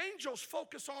 The angels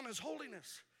focus on his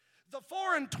holiness. The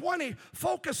 4 and 20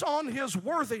 focus on his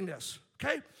worthiness.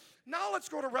 Okay? Now let's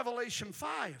go to Revelation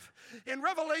 5. In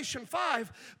Revelation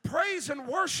 5, praise and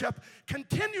worship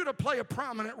continue to play a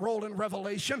prominent role in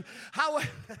Revelation. How,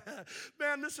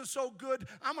 man, this is so good.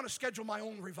 I'm going to schedule my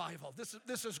own revival.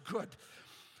 This is good.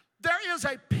 There is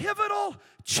a pivotal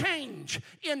change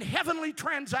in heavenly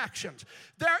transactions.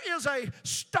 There is a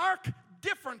stark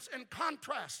difference and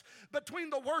contrast between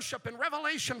the worship in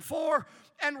Revelation 4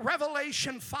 and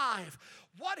Revelation 5.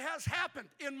 What has happened,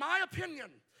 in my opinion,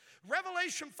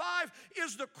 Revelation 5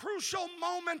 is the crucial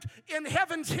moment in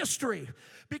heaven's history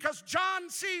because John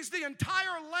sees the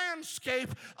entire landscape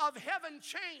of heaven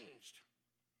changed.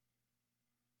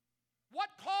 What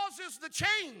causes the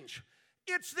change?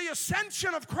 It's the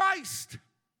ascension of Christ.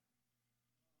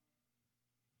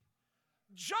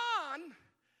 John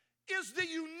is the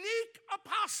unique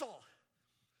apostle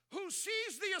who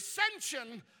sees the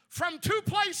ascension from two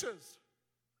places.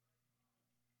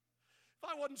 If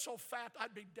I wasn't so fat,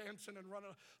 I'd be dancing and running.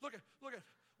 Look at.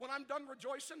 When I'm done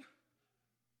rejoicing,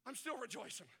 I'm still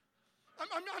rejoicing.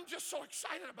 I'm just so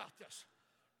excited about this.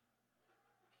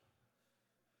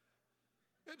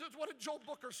 What did Joe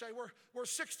Booker say? We're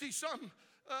 60-some,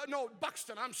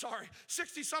 Buxton, I'm sorry.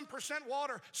 60-some%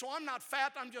 water, so I'm not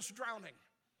fat, I'm just drowning.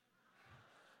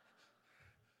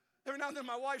 Every now and then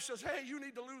my wife says, hey, you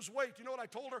need to lose weight. You know what I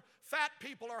told her? Fat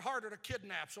people are harder to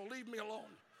kidnap, so leave me alone.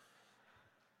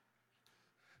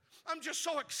 I'm just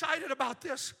so excited about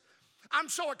this. I'm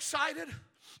so excited,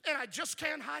 and I just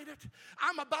can't hide it.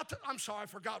 I'm sorry, I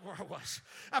forgot where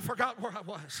I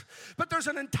was. But there's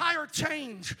an entire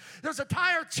change. There's an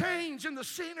entire change in the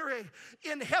scenery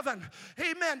in heaven.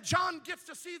 Amen. John gets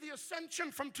to see the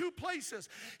ascension from two places.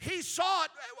 He saw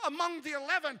it among the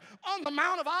 11 on the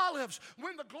Mount of Olives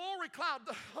when the glory cloud,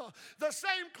 the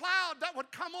same cloud that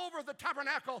would come over the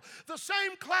tabernacle, the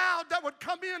same cloud that would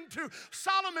come into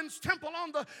Solomon's temple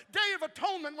on the Day of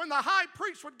Atonement when the high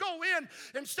priest would go in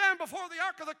and stand before the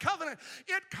Ark of the Covenant.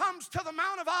 It comes to the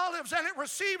Mount of Olives and it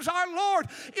receives our Lord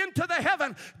into the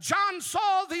heaven. John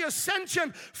saw the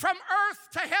ascension from earth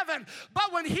to heaven,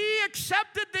 but when he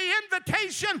accepted the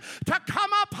invitation to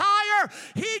come up higher,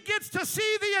 he gets to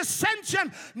see the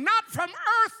ascension not from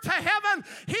earth to heaven.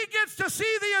 He gets to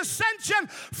see the ascension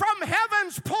from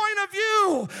heaven's point of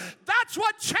view. That's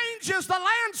what changes the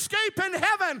landscape in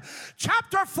heaven.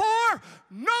 Chapter 4,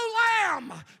 no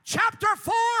lamb. Chapter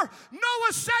 4, no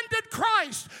ascended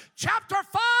Christ. Chapter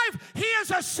 5, he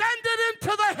is ascended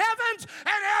into the heavens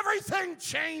and everything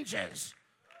changes.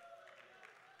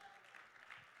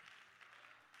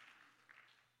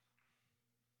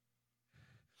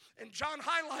 And John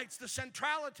highlights the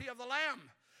centrality of the Lamb.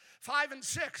 5 and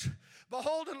 6,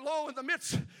 behold and lo, in the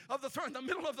midst of the throne, in the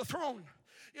middle of the throne,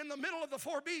 in the middle of the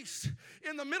four beasts,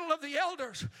 in the middle of the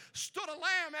elders, stood a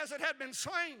lamb as it had been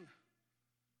slain.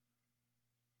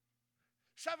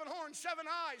 7 horns, 7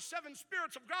 eyes, 7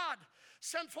 spirits of God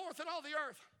sent forth in all the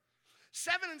earth.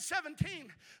 7 and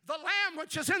 17, the lamb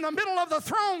which is in the middle of the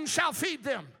throne shall feed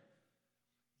them.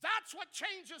 That's what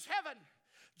changes heaven.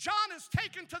 John is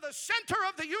taken to the center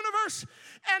of the universe,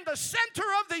 and the center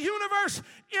of the universe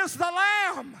is the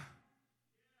Lamb.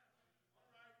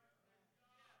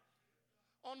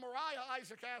 On Moriah,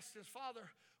 Isaac asked his father,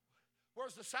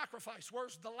 where's the sacrifice?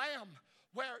 Where's the lamb?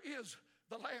 Where is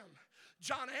the lamb?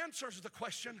 John answers the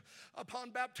question upon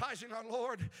baptizing our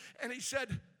Lord, and he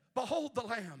said, behold the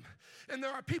Lamb. And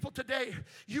there are people today,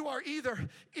 you are either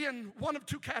in one of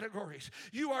two categories.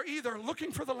 You are either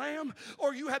looking for the Lamb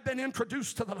or you have been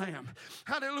introduced to the Lamb.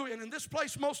 Hallelujah. And in this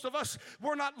place, most of us,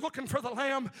 we're not looking for the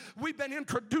Lamb. We've been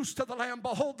introduced to the Lamb.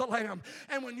 Behold the Lamb.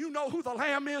 And when you know who the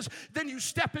Lamb is, then you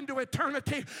step into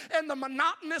eternity. And the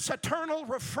monotonous eternal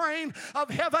refrain of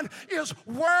heaven is,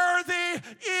 worthy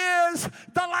is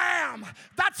the Lamb.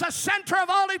 That's the center of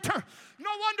all eternity. No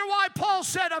wonder why Paul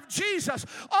said of Jesus,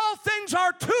 all things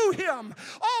are to him,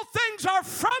 all things are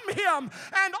from him,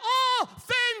 and all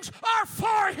things are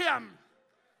for him.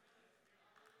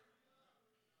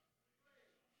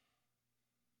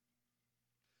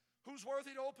 Who's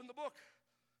worthy to open the book,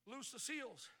 loose the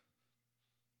seals?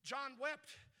 John wept,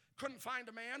 couldn't find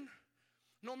a man.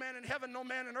 No man in heaven, no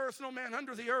man in earth, no man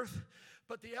under the earth.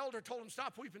 But the elder told him,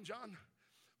 stop weeping, John.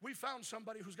 We found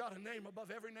somebody who's got a name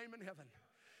above every name in heaven.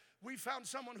 We found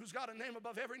someone who's got a name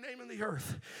above every name in the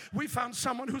earth. We found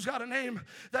someone who's got a name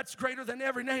that's greater than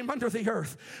every name under the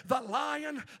earth. The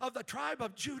Lion of the tribe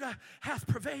of Judah hath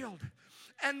prevailed.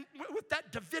 And with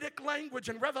that Davidic language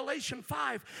in Revelation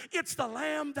 5, it's the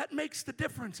lamb that makes the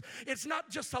difference. It's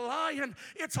not just a lion,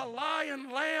 it's a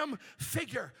lion-lamb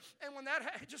figure. And when that,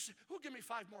 who'll give me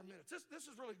 5 more minutes? This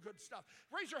is really good stuff.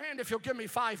 Raise your hand if you'll give me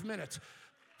 5 minutes.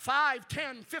 5,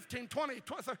 10, 15, 20,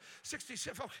 30, 60,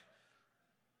 70. Okay.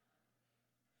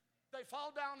 They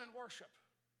fall down and worship.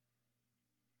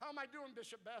 How am I doing,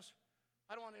 Bishop Bess?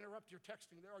 I don't want to interrupt your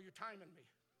texting there, or you're timing me.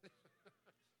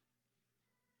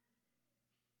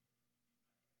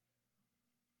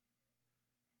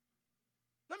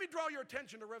 Let me draw your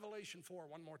attention to Revelation 4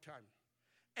 one more time,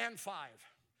 and 5.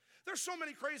 There's so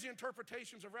many crazy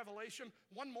interpretations of Revelation.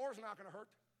 One more is not going to hurt.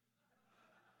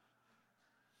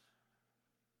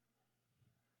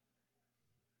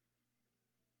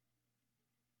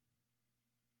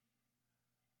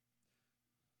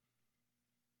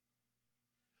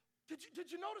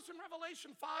 Did you notice in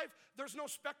Revelation 5, there's no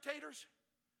spectators?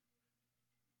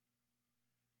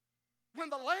 When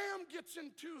the Lamb gets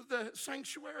into the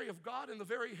sanctuary of God in the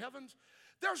very heavens,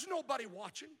 there's nobody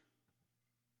watching.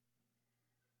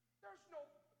 There's no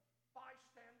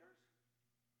bystanders.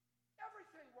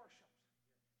 Everything worships.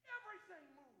 Everything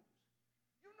moves.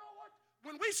 You know what?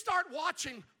 When we start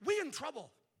watching, we're in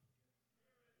trouble.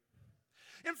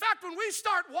 In fact, when we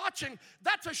start watching,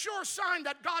 that's a sure sign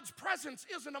that God's presence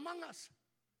isn't among us.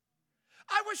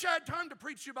 I wish I had time to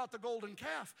preach to you about the golden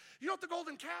calf. You know what the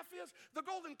golden calf is? The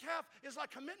golden calf is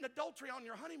like committing adultery on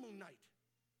your honeymoon night.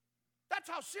 That's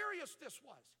how serious this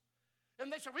was.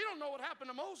 And they said, we don't know what happened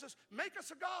to Moses. Make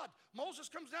us a god. Moses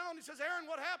comes down, he says, Aaron,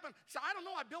 what happened? He said, I don't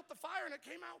know, I built the fire and it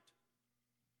came out.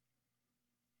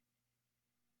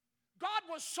 God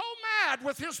was so mad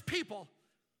with his people,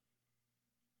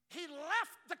 he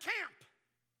left the camp.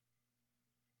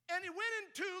 And he went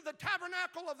into the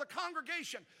tabernacle of the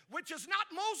congregation, which is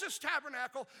not Moses'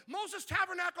 tabernacle. Moses'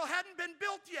 tabernacle hadn't been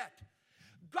built yet.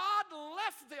 God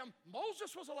left them.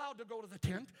 Moses was allowed to go to the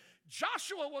tent.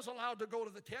 Joshua was allowed to go to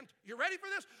the tent. You ready for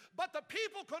this? But the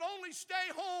people could only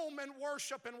stay home and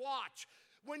worship and watch.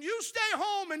 When you stay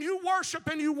home and you worship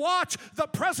and you watch, the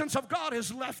presence of God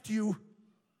has left you.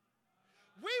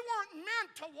 We weren't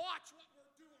meant to watch what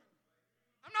we're doing.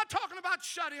 I'm not talking about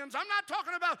shut-ins. I'm not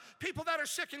talking about people that are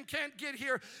sick and can't get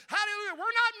here. Hallelujah.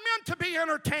 We're not meant to be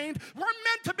entertained. We're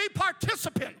meant to be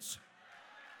participants.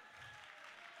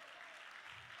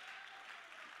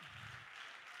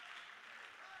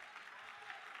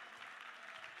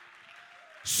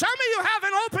 Some of you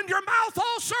haven't opened your mouth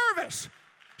all service.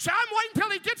 So I'm waiting till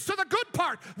he gets to the good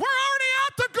part. We're already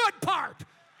at the good part.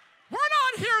 We're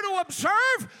not here to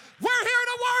observe. We're here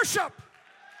to worship.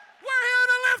 We're here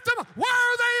to lift him.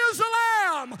 Worthy is the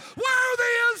Lamb.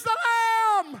 Worthy is the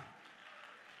Lamb.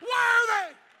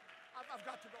 Worthy. I've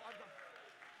got to go. I'm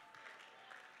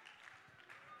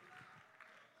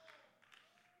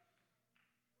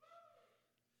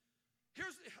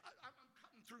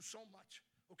cutting through so much,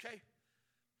 okay?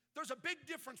 There's a big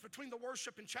difference between the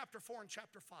worship in chapter 4 and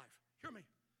chapter 5. Hear me.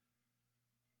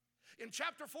 In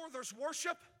chapter 4, there's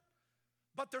worship,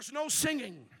 but there's no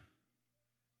singing.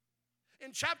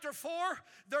 In chapter 4,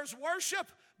 there's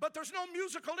worship, but there's no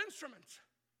musical instruments.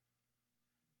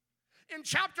 In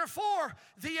chapter 4,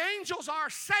 the angels are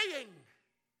saying.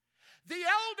 The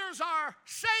elders are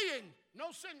saying.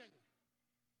 No singing.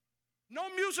 No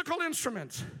musical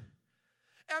instruments.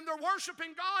 And they're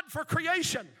worshiping God for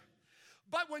creation.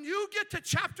 But when you get to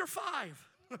chapter 5,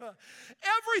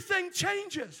 everything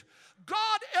changes.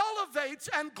 God elevates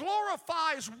and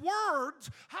glorifies words.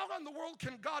 How in the world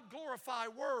can God glorify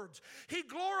words? He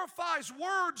glorifies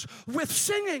words with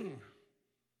singing.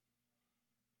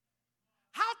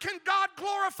 How can God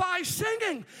glorify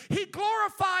singing? He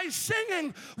glorifies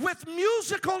singing with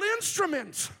musical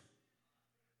instruments.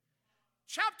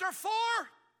 Chapter 4,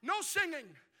 no singing.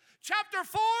 Chapter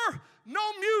 4, no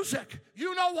music.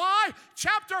 You know why?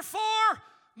 Chapter 4,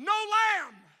 no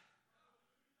lamb.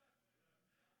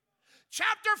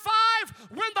 Chapter 5,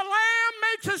 when the Lamb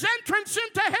makes his entrance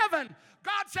into heaven,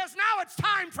 God says, now it's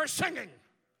time for singing.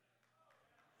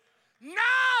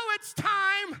 Now it's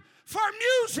time for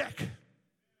music.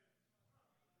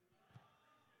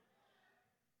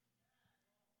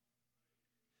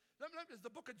 The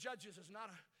book of Judges is not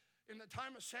in the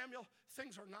time of Samuel,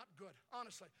 things are not good.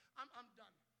 Honestly, I'm done.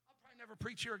 never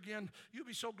preach here again. You'll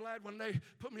be so glad when they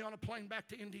put me on a plane back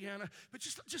to Indiana. But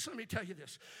just let me tell you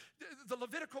this. The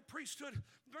Levitical priesthood,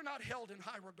 they're not held in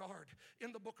high regard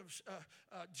in the book of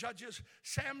Judges.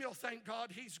 Samuel, thank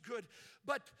God, he's good.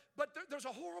 But there's a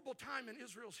horrible time in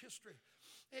Israel's history.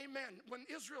 Amen. When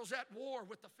Israel's at war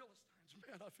with the Philistines.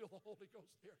 Man, I feel the Holy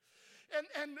Ghost here.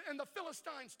 And the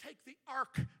Philistines take the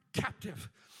ark captive.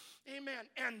 Amen.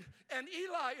 And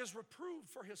Eli is reproved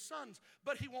for his sons,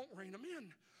 but he won't rein them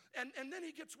in. And then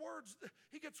he gets word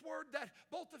that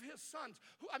both of his sons,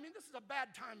 this is a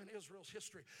bad time in Israel's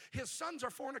history. His sons are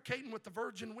fornicating with the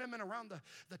virgin women around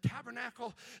the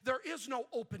tabernacle. There is no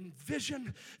open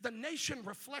vision. The nation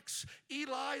reflects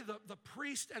Eli, the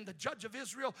priest and the judge of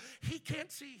Israel. He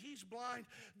can't see, he's blind.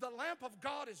 The lamp of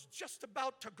God is just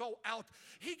about to go out.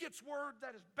 He gets word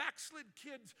that his backslid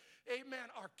kids, amen,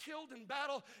 are killed in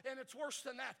battle, and it's worse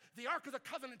than that. The Ark of the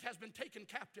Covenant has been taken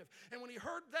captive. And when he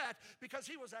heard that, because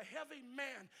he was a heavy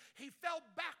man, he fell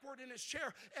backward in his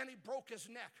chair and he broke his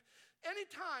neck.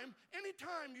 Anytime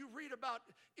you read about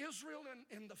Israel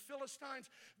and the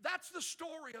Philistines, that's the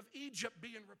story of Egypt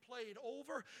being replayed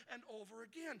over and over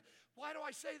again. Why do I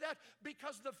say that?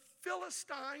 Because the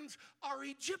Philistines are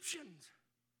Egyptians.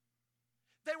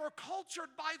 They were cultured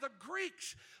by the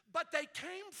Greeks, but they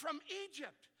came from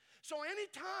Egypt. So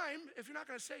anytime, if you're not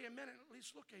going to say amen, at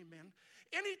least look amen.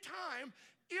 Anytime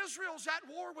Israel's at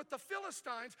war with the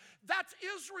Philistines, that's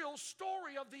Israel's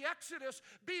story of the Exodus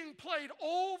being played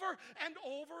over and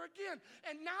over again.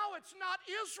 And now it's not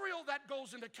Israel that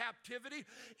goes into captivity.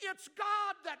 It's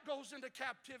God that goes into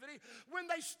captivity when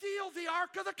they steal the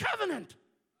Ark of the Covenant.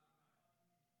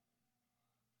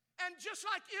 And just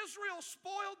like Israel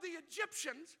spoiled the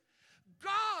Egyptians,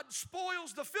 God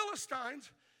spoils the Philistines.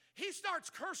 He starts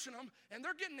cursing them, and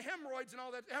they're getting hemorrhoids and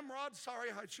all that. Hemorrhoids,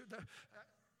 sorry, I should...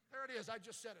 there it is, I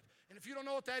just said it. And if you don't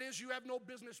know what that is, you have no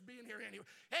business being here anyway.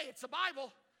 Hey, it's the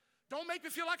Bible. Don't make me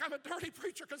feel like I'm a dirty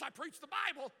preacher because I preach the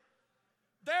Bible.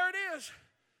 There it is.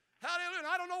 Hallelujah.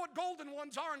 I don't know what golden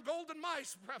ones are and golden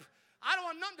mice. I don't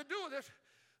want nothing to do with it.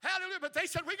 Hallelujah. But they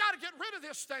said, we got to get rid of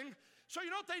this thing. So you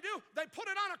know what they do? They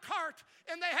put it on a cart,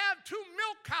 and they have 2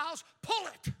 milk cows pull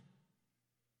it.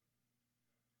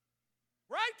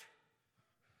 Right?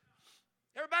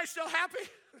 Everybody still happy?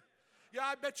 Yeah,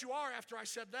 I bet you are after I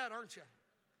said that, aren't you?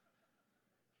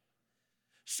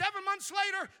 7 months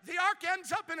later, the ark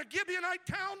ends up in a Gibeonite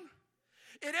town.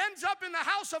 It ends up in the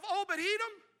house of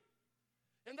Obed-Edom.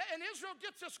 And Israel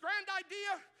gets this grand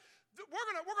idea.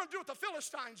 We're gonna do what the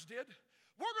Philistines did.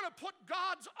 We're going to put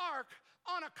God's ark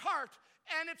on a cart,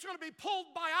 and it's going to be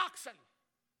pulled by oxen.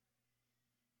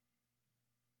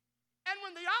 And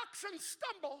when the oxen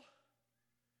stumble,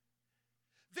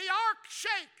 the ark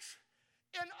shakes.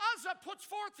 And Uzzah puts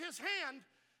forth his hand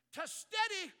to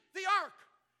steady the ark.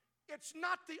 It's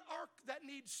not the ark that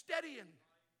needs steadying.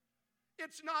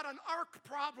 It's not an ark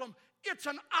problem. It's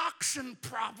an oxen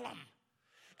problem.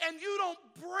 And you don't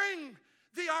bring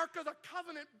the Ark of the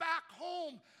Covenant back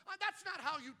home. That's not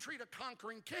how you treat a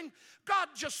conquering king. God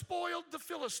just spoiled the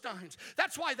Philistines.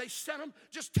 That's why they sent them.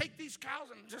 Just take these cows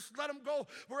and just let them go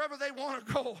wherever they want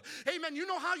to go. Amen. You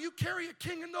know how you carry a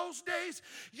king in those days?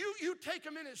 You take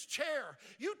him in his chair.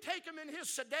 You take him in his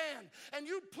sedan. And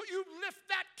you lift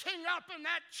that king up in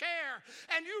that chair.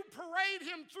 And you parade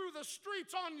him through the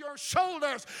streets on your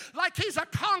shoulders like he's a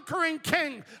conquering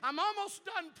king. I'm almost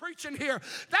done preaching here.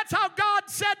 That's how God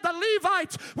said the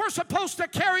Levites were supposed to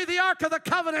carry the Ark of the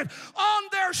Covenant on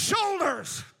their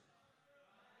shoulders.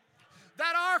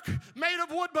 That ark made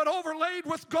of wood but overlaid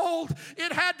with gold,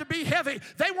 it had to be heavy.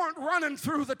 They weren't running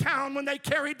through the town when they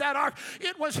carried that ark.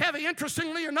 It was heavy.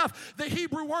 Interestingly enough, the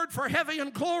Hebrew word for heavy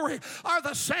and glory are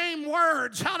the same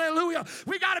words. Hallelujah.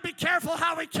 We got to be careful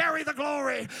how we carry the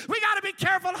glory. We got to be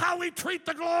careful how we treat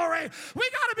the glory. We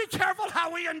got to be careful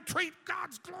how we entreat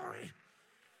God's glory.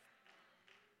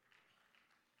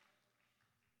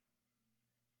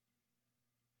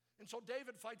 And so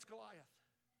David fights Goliath.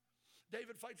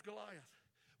 David fights Goliath,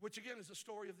 which again is the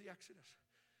story of the Exodus.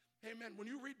 Amen. When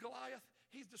you read Goliath,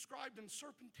 he's described in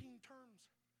serpentine terms.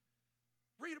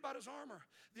 Read about his armor.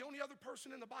 The only other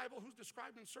person in the Bible who's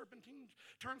described in serpentine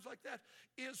terms like that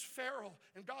is Pharaoh.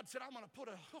 And God said, I'm going to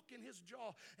put a hook in his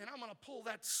jaw, and I'm going to pull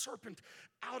that serpent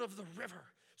out of the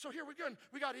river. So here we go.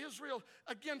 We got Israel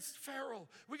against Pharaoh.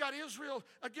 We got Israel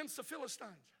against the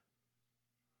Philistines.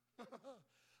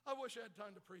 I wish I had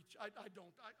time to preach. I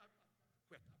don't. I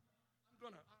quit.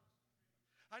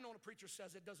 I know when a preacher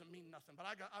says it doesn't mean nothing, but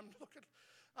I'm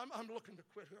looking to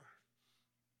quit here.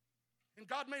 And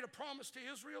God made a promise to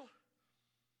Israel.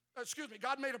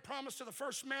 God made a promise to the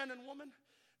first man and woman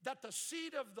that the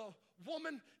seed of the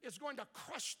woman is going to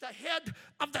crush the head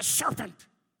of the serpent.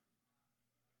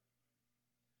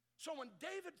 So when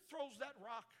David throws that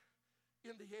rock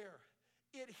in the air,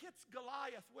 it hits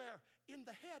Goliath where? In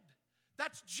the head.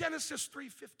 That's Genesis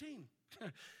 3:15.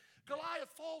 Goliath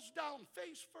falls down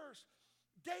face first.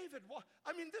 David,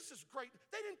 this is great.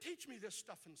 They didn't teach me this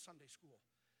stuff in Sunday school.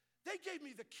 They gave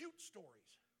me the cute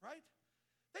stories, right?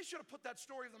 They should have put that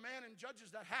story of the man in Judges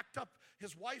that hacked up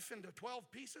his wife into 12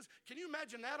 pieces. Can you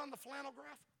imagine that on the flannel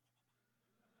graph?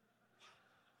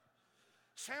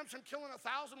 Samson killing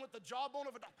 1,000 with the jawbone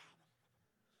of a dog.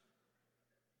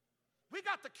 We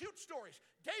got the cute stories.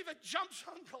 David jumps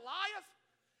on Goliath,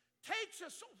 takes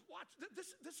us. Watch,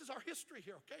 this is our history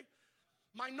here, okay?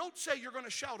 My notes say you're going to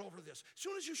shout over this. As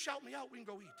soon as you shout me out, we can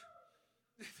go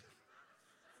eat.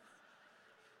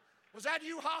 Was that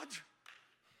you, Hodge?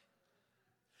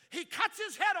 He cuts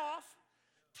his head off,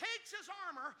 takes his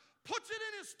armor, puts it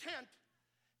in his tent,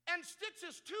 and sticks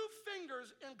his 2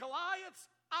 fingers in Goliath's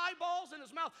eyeballs in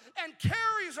his mouth and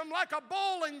carries him like a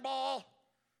bowling ball.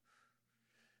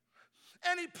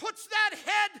 And he puts that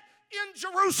head in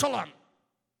Jerusalem.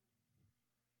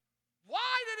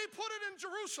 Why did he put it in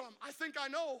Jerusalem? I think I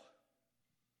know.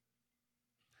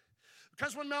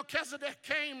 Because when Melchizedek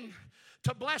came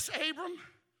to bless Abram,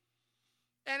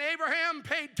 and Abraham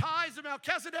paid tithes to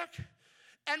Melchizedek,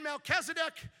 and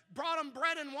Melchizedek brought him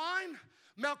bread and wine,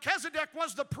 Melchizedek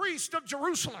was the priest of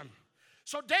Jerusalem.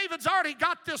 So David's already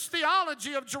got this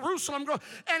theology of Jerusalem,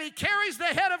 and he carries the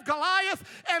head of Goliath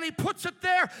and he puts it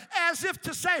there as if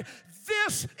to say,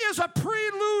 this is a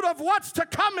prelude of what's to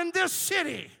come in this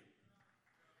city.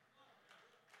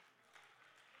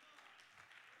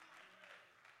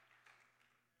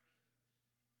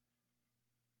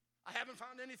 I haven't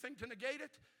found anything to negate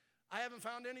it. I haven't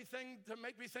found anything to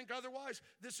make me think otherwise.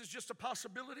 This is just a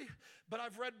possibility. But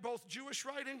I've read both Jewish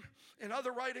writing and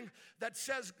other writing that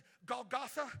says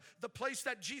Golgotha, the place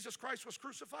that Jesus Christ was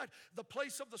crucified, the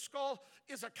place of the skull,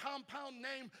 is a compound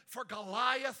name for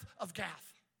Goliath of Gath.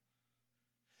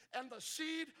 And the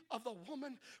seed of the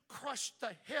woman crushed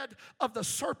the head of the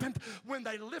serpent when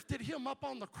they lifted him up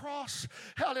on the cross.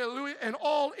 Hallelujah. And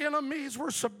all enemies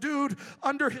were subdued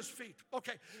under his feet.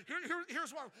 Okay,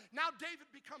 here's what. Now David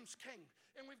becomes king.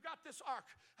 And we've got this ark.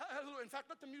 Hallelujah. In fact,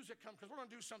 let the music come because we're going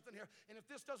to do something here. And if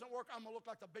this doesn't work, I'm going to look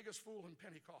like the biggest fool in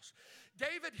Pentecost.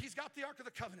 David, he's got the Ark of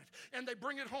the Covenant. And they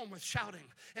bring it home with shouting.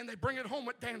 And they bring it home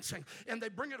with dancing. And they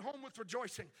bring it home with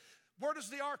rejoicing. Where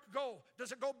does the ark go?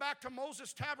 Does it go back to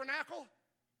Moses' tabernacle?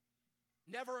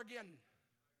 Never again.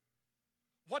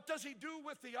 What does he do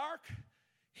with the ark?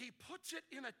 He puts it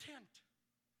in a tent,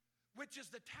 which is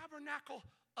the tabernacle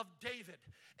of David.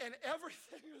 And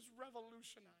everything is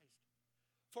revolutionized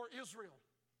for Israel.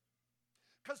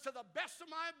 Because to the best of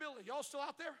my ability, y'all still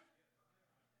out there?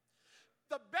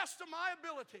 The best of my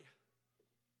ability,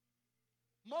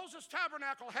 Moses'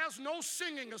 tabernacle has no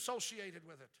singing associated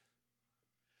with it.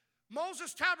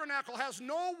 Moses' tabernacle has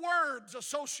no words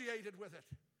associated with it.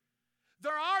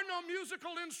 There are no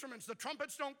musical instruments. The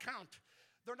trumpets don't count.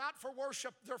 They're not for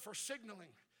worship, they're for signaling.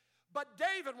 But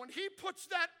David, when he puts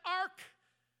that ark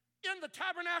in the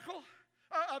tabernacle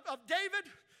of David,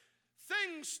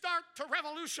 things start to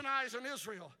revolutionize in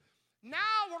Israel.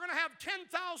 Now we're going to have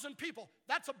 10,000 people.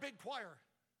 That's a big choir.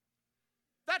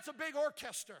 That's a big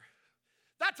orchestra.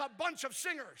 That's a bunch of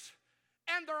singers.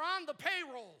 And they're on the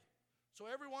payroll. So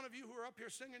every one of you who are up here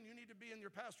singing, you need to be in your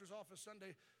pastor's office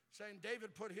Sunday saying,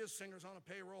 David put his singers on a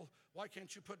payroll. Why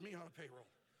can't you put me on a payroll?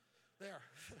 There.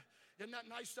 Isn't that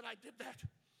nice that I did that?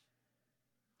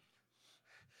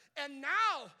 And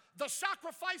now the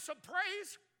sacrifice of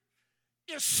praise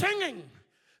is singing.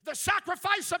 The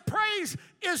sacrifice of praise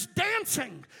is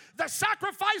dancing. The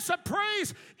sacrifice of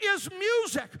praise is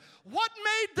music. What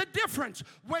made the difference?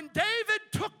 When David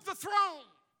took the throne,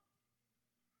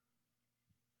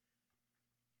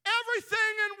 everything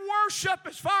in worship,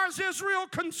 as far as Israel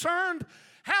concerned,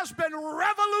 has been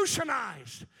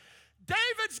revolutionized.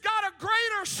 David's got a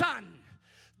greater son.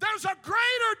 There's a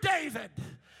greater David.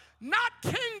 Not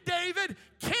King David,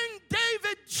 King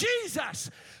David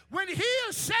Jesus. When he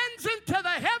ascends into the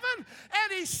heaven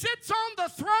and he sits on the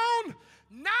throne,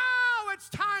 now it's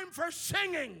time for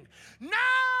singing. Now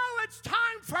it's time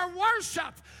for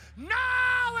worship.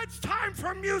 Now it's time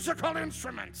for musical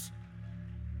instruments.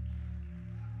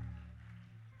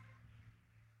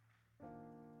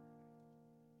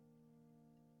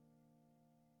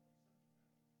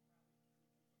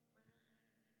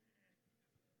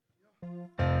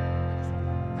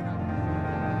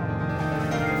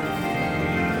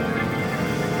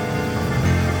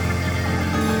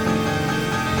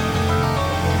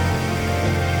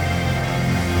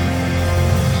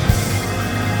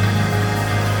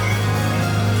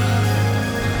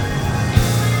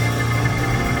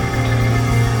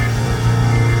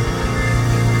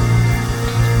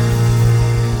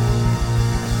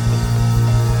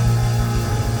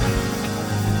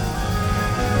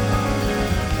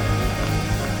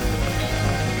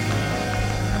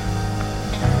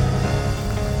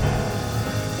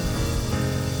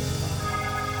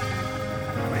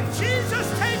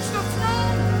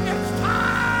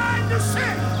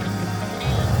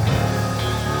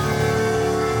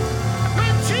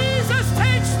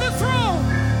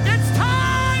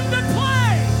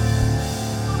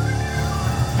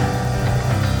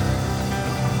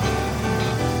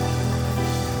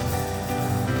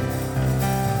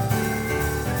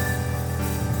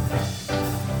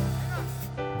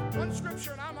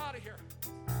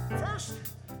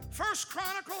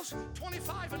 Chronicles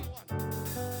 25:1.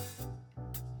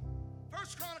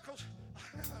 1 Chronicles,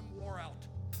 I'm wore out.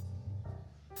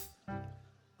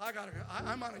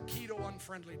 I'm on a keto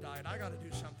unfriendly diet. I got to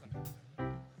do something.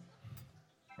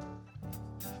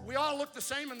 We all look the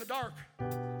same in the dark.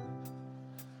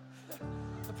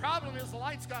 The problem is the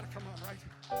light's got to come on, right?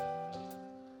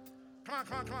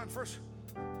 Come on. First,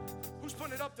 who's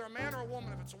putting it up there, a man or a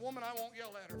woman? If it's a woman, I won't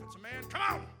yell at her. If it's a man, come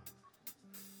on.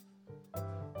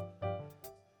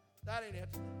 That ain't it.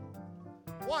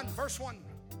 Verse 1.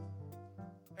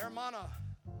 Hermana,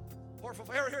 por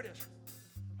favor. Here it is.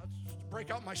 Let's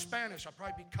break out my Spanish. I'll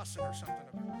probably be cussing or something.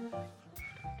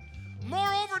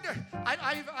 Moreover,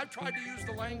 I've tried to use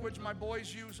the language my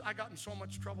boys use. I got in so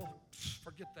much trouble.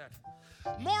 Forget that.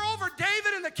 Moreover,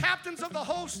 David and the captains of the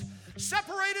host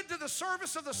separated to the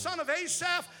service of the son of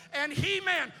Asaph and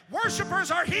He-Man. Worshippers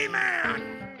are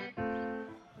He-Man.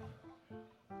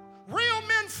 Real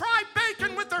men fry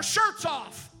bacon with their shirts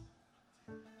off.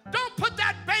 Don't put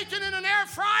that bacon in an air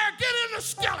fryer. Get it in a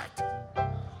skillet.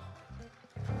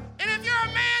 And if you're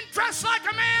a man, dress like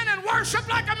a man and worship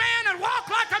like a man and walk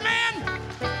like a man.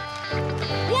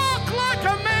 Walk like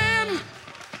a man.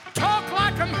 Talk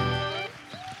like a man.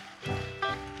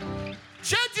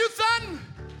 Jeduthun,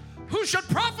 who should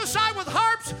prophesy with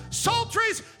harps,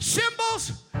 psalteries,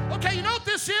 cymbals. Okay, you know what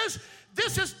this is?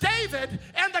 This is David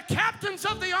and the captains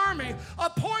of the army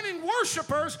appointing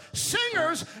worshipers,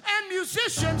 singers, and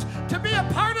musicians to be a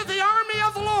part of the army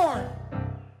of the Lord.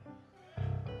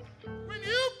 When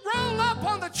you roll up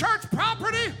on the church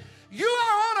property, you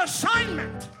are on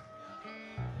assignment.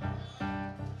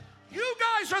 You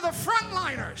guys are the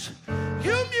frontliners.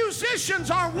 You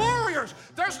musicians are warriors.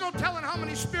 There's no telling how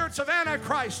many spirits of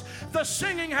Antichrist the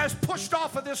singing has pushed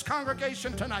off of this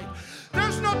congregation tonight.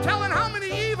 There's no telling how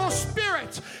many evil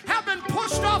spirits have been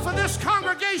pushed off of this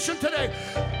congregation today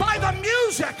by the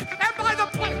music and by the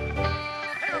play.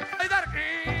 Hey, play that.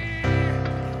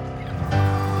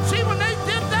 See, when they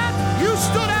did that, you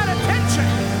stood at attention.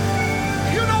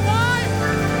 You know why?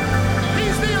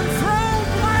 He's the enthroned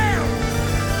Lamb.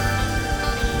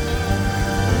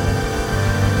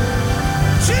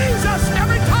 Jesus,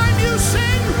 every time you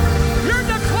sing, you're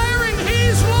declaring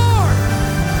He's Lord.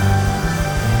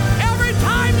 Every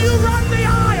time you run the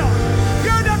aisle,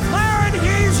 you're declaring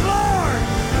He's Lord.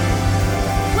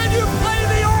 When you play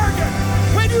the organ,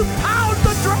 when you pound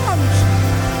the drums,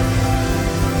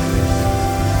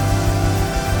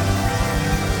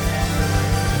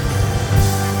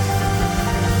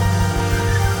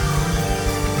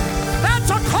 that's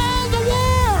a call to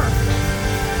war.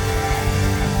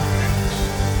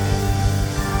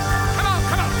 Come on,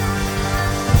 come on.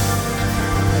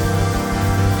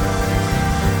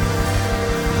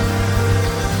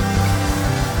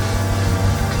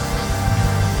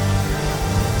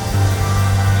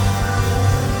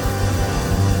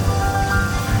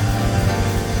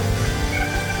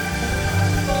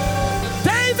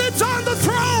 David's on the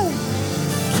throne.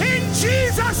 King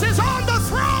Jesus is on the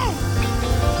throne.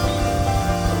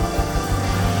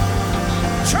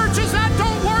 Churches that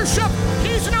don't worship,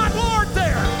 He's not Lord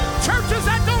there. Churches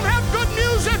that don't have good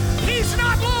music, He's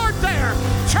not Lord there.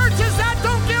 Churches that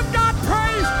don't give God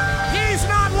praise, He's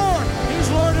not Lord. He's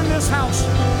Lord in this house.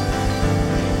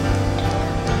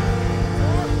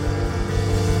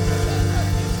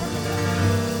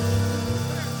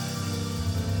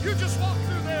 You just walk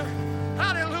through there,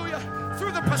 hallelujah,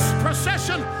 through the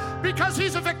procession, because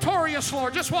He's a victorious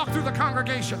Lord. Just walk through the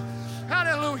congregation.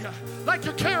 Hallelujah. Like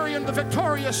you're carrying the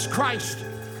victorious Christ.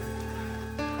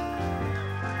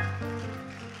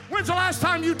 When's the last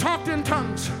time you talked in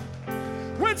tongues?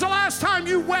 When's the last time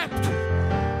you wept?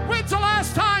 When's the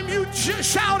last time you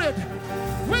shouted?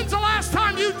 When's the last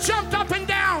time you jumped up and